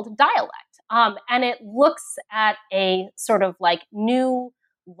called Dialect. And it looks at a sort of new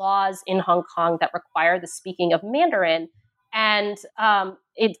laws in Hong Kong that require the speaking of Mandarin. And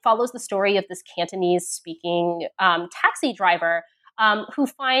it follows the story of this Cantonese speaking taxi driver who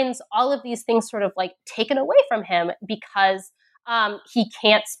finds all of these things sort of taken away from him because he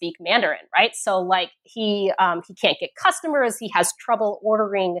can't speak Mandarin, right? So he can't get customers. He has trouble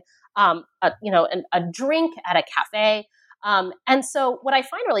ordering a drink at a cafe. And so what I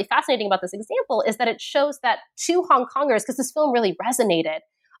find really fascinating about this example is that it shows that to Hong Kongers, because this film really resonated,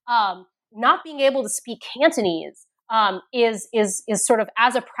 not being able to speak Cantonese is sort of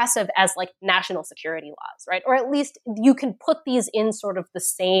as oppressive as national security laws, right? Or at least you can put these in sort of the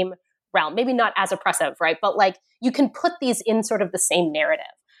same realm. Maybe not as oppressive, right? But you can put these in sort of the same narrative.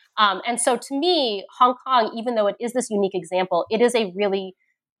 And so to me, Hong Kong, even though it is this unique example, it is a really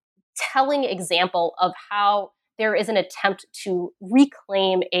telling example of how there is an attempt to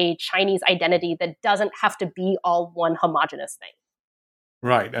reclaim a Chinese identity that doesn't have to be all one homogenous thing.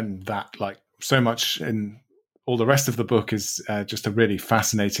 Right. And that so much in all the rest of the book is just a really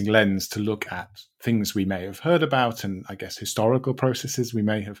fascinating lens to look at things we may have heard about and I guess historical processes we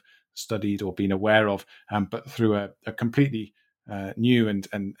may have studied or been aware of, but through a completely new and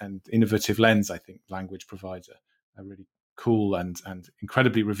innovative lens. I think language provides a really cool and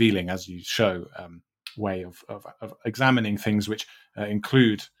incredibly revealing, as you show, way of examining things which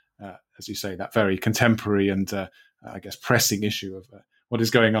include, as you say, that very contemporary and I guess pressing issue of what is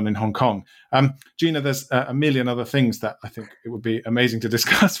going on in Hong Kong. Gina, there's a million other things that I think it would be amazing to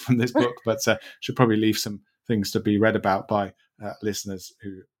discuss from this book, but should probably leave some things to be read about by listeners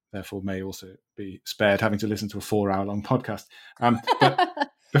who therefore may also be spared having to listen to a 4-hour-long podcast. But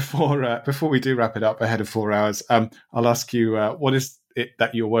before we do wrap it up ahead of 4 hours, I'll ask you, what is it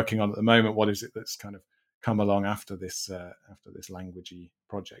that you're working on at the moment? What is it that's kind of come along after this languagey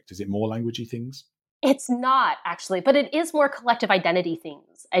project? Is it more languagey things? It's not actually, but it is more collective identity things.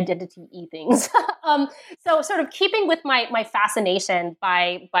 So sort of keeping with my fascination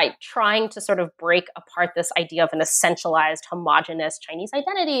by trying to sort of break apart this idea of an essentialized, homogenous Chinese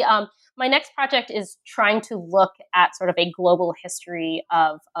identity. My next project is trying to look at sort of a global history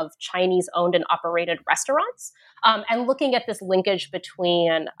of Chinese owned and operated restaurants, and looking at this linkage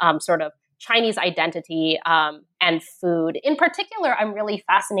between sort of Chinese identity and food. In particular, I'm really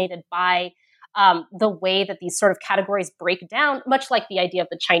fascinated by the way that these sort of categories break down, much like the idea of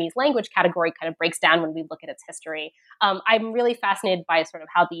the Chinese language category kind of breaks down when we look at its history. I'm really fascinated by sort of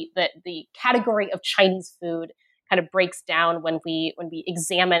how the category of Chinese food kind of breaks down when we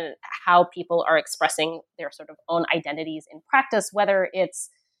examine how people are expressing their sort of own identities in practice, whether it's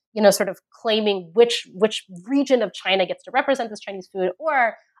sort of claiming which region of China gets to represent this Chinese food,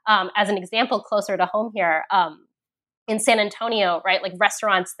 or as an example closer to home here, in San Antonio, right? Like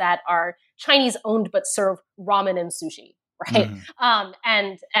restaurants that are Chinese owned but serve ramen and sushi, right?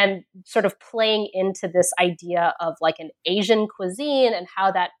 And sort of playing into this idea of like an Asian cuisine and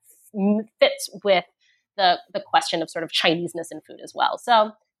how that fits with the question of sort of Chineseness in food as well.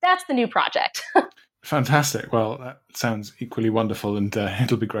 So that's the new project. Fantastic. Well, that sounds equally wonderful, and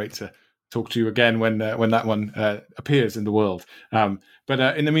it'll be great to talk to you again when that one appears in the world. But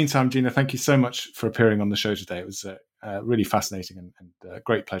in the meantime, Gina, thank you so much for appearing on the show today. It was really fascinating and a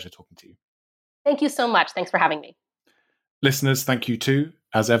great pleasure talking to you. Thank you so much. Thanks for having me. Listeners, thank you too,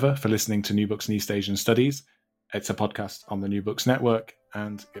 as ever, for listening to New Books in East Asian Studies. It's a podcast on the New Books Network,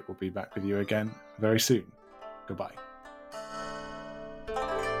 and it will be back with you again very soon. Goodbye.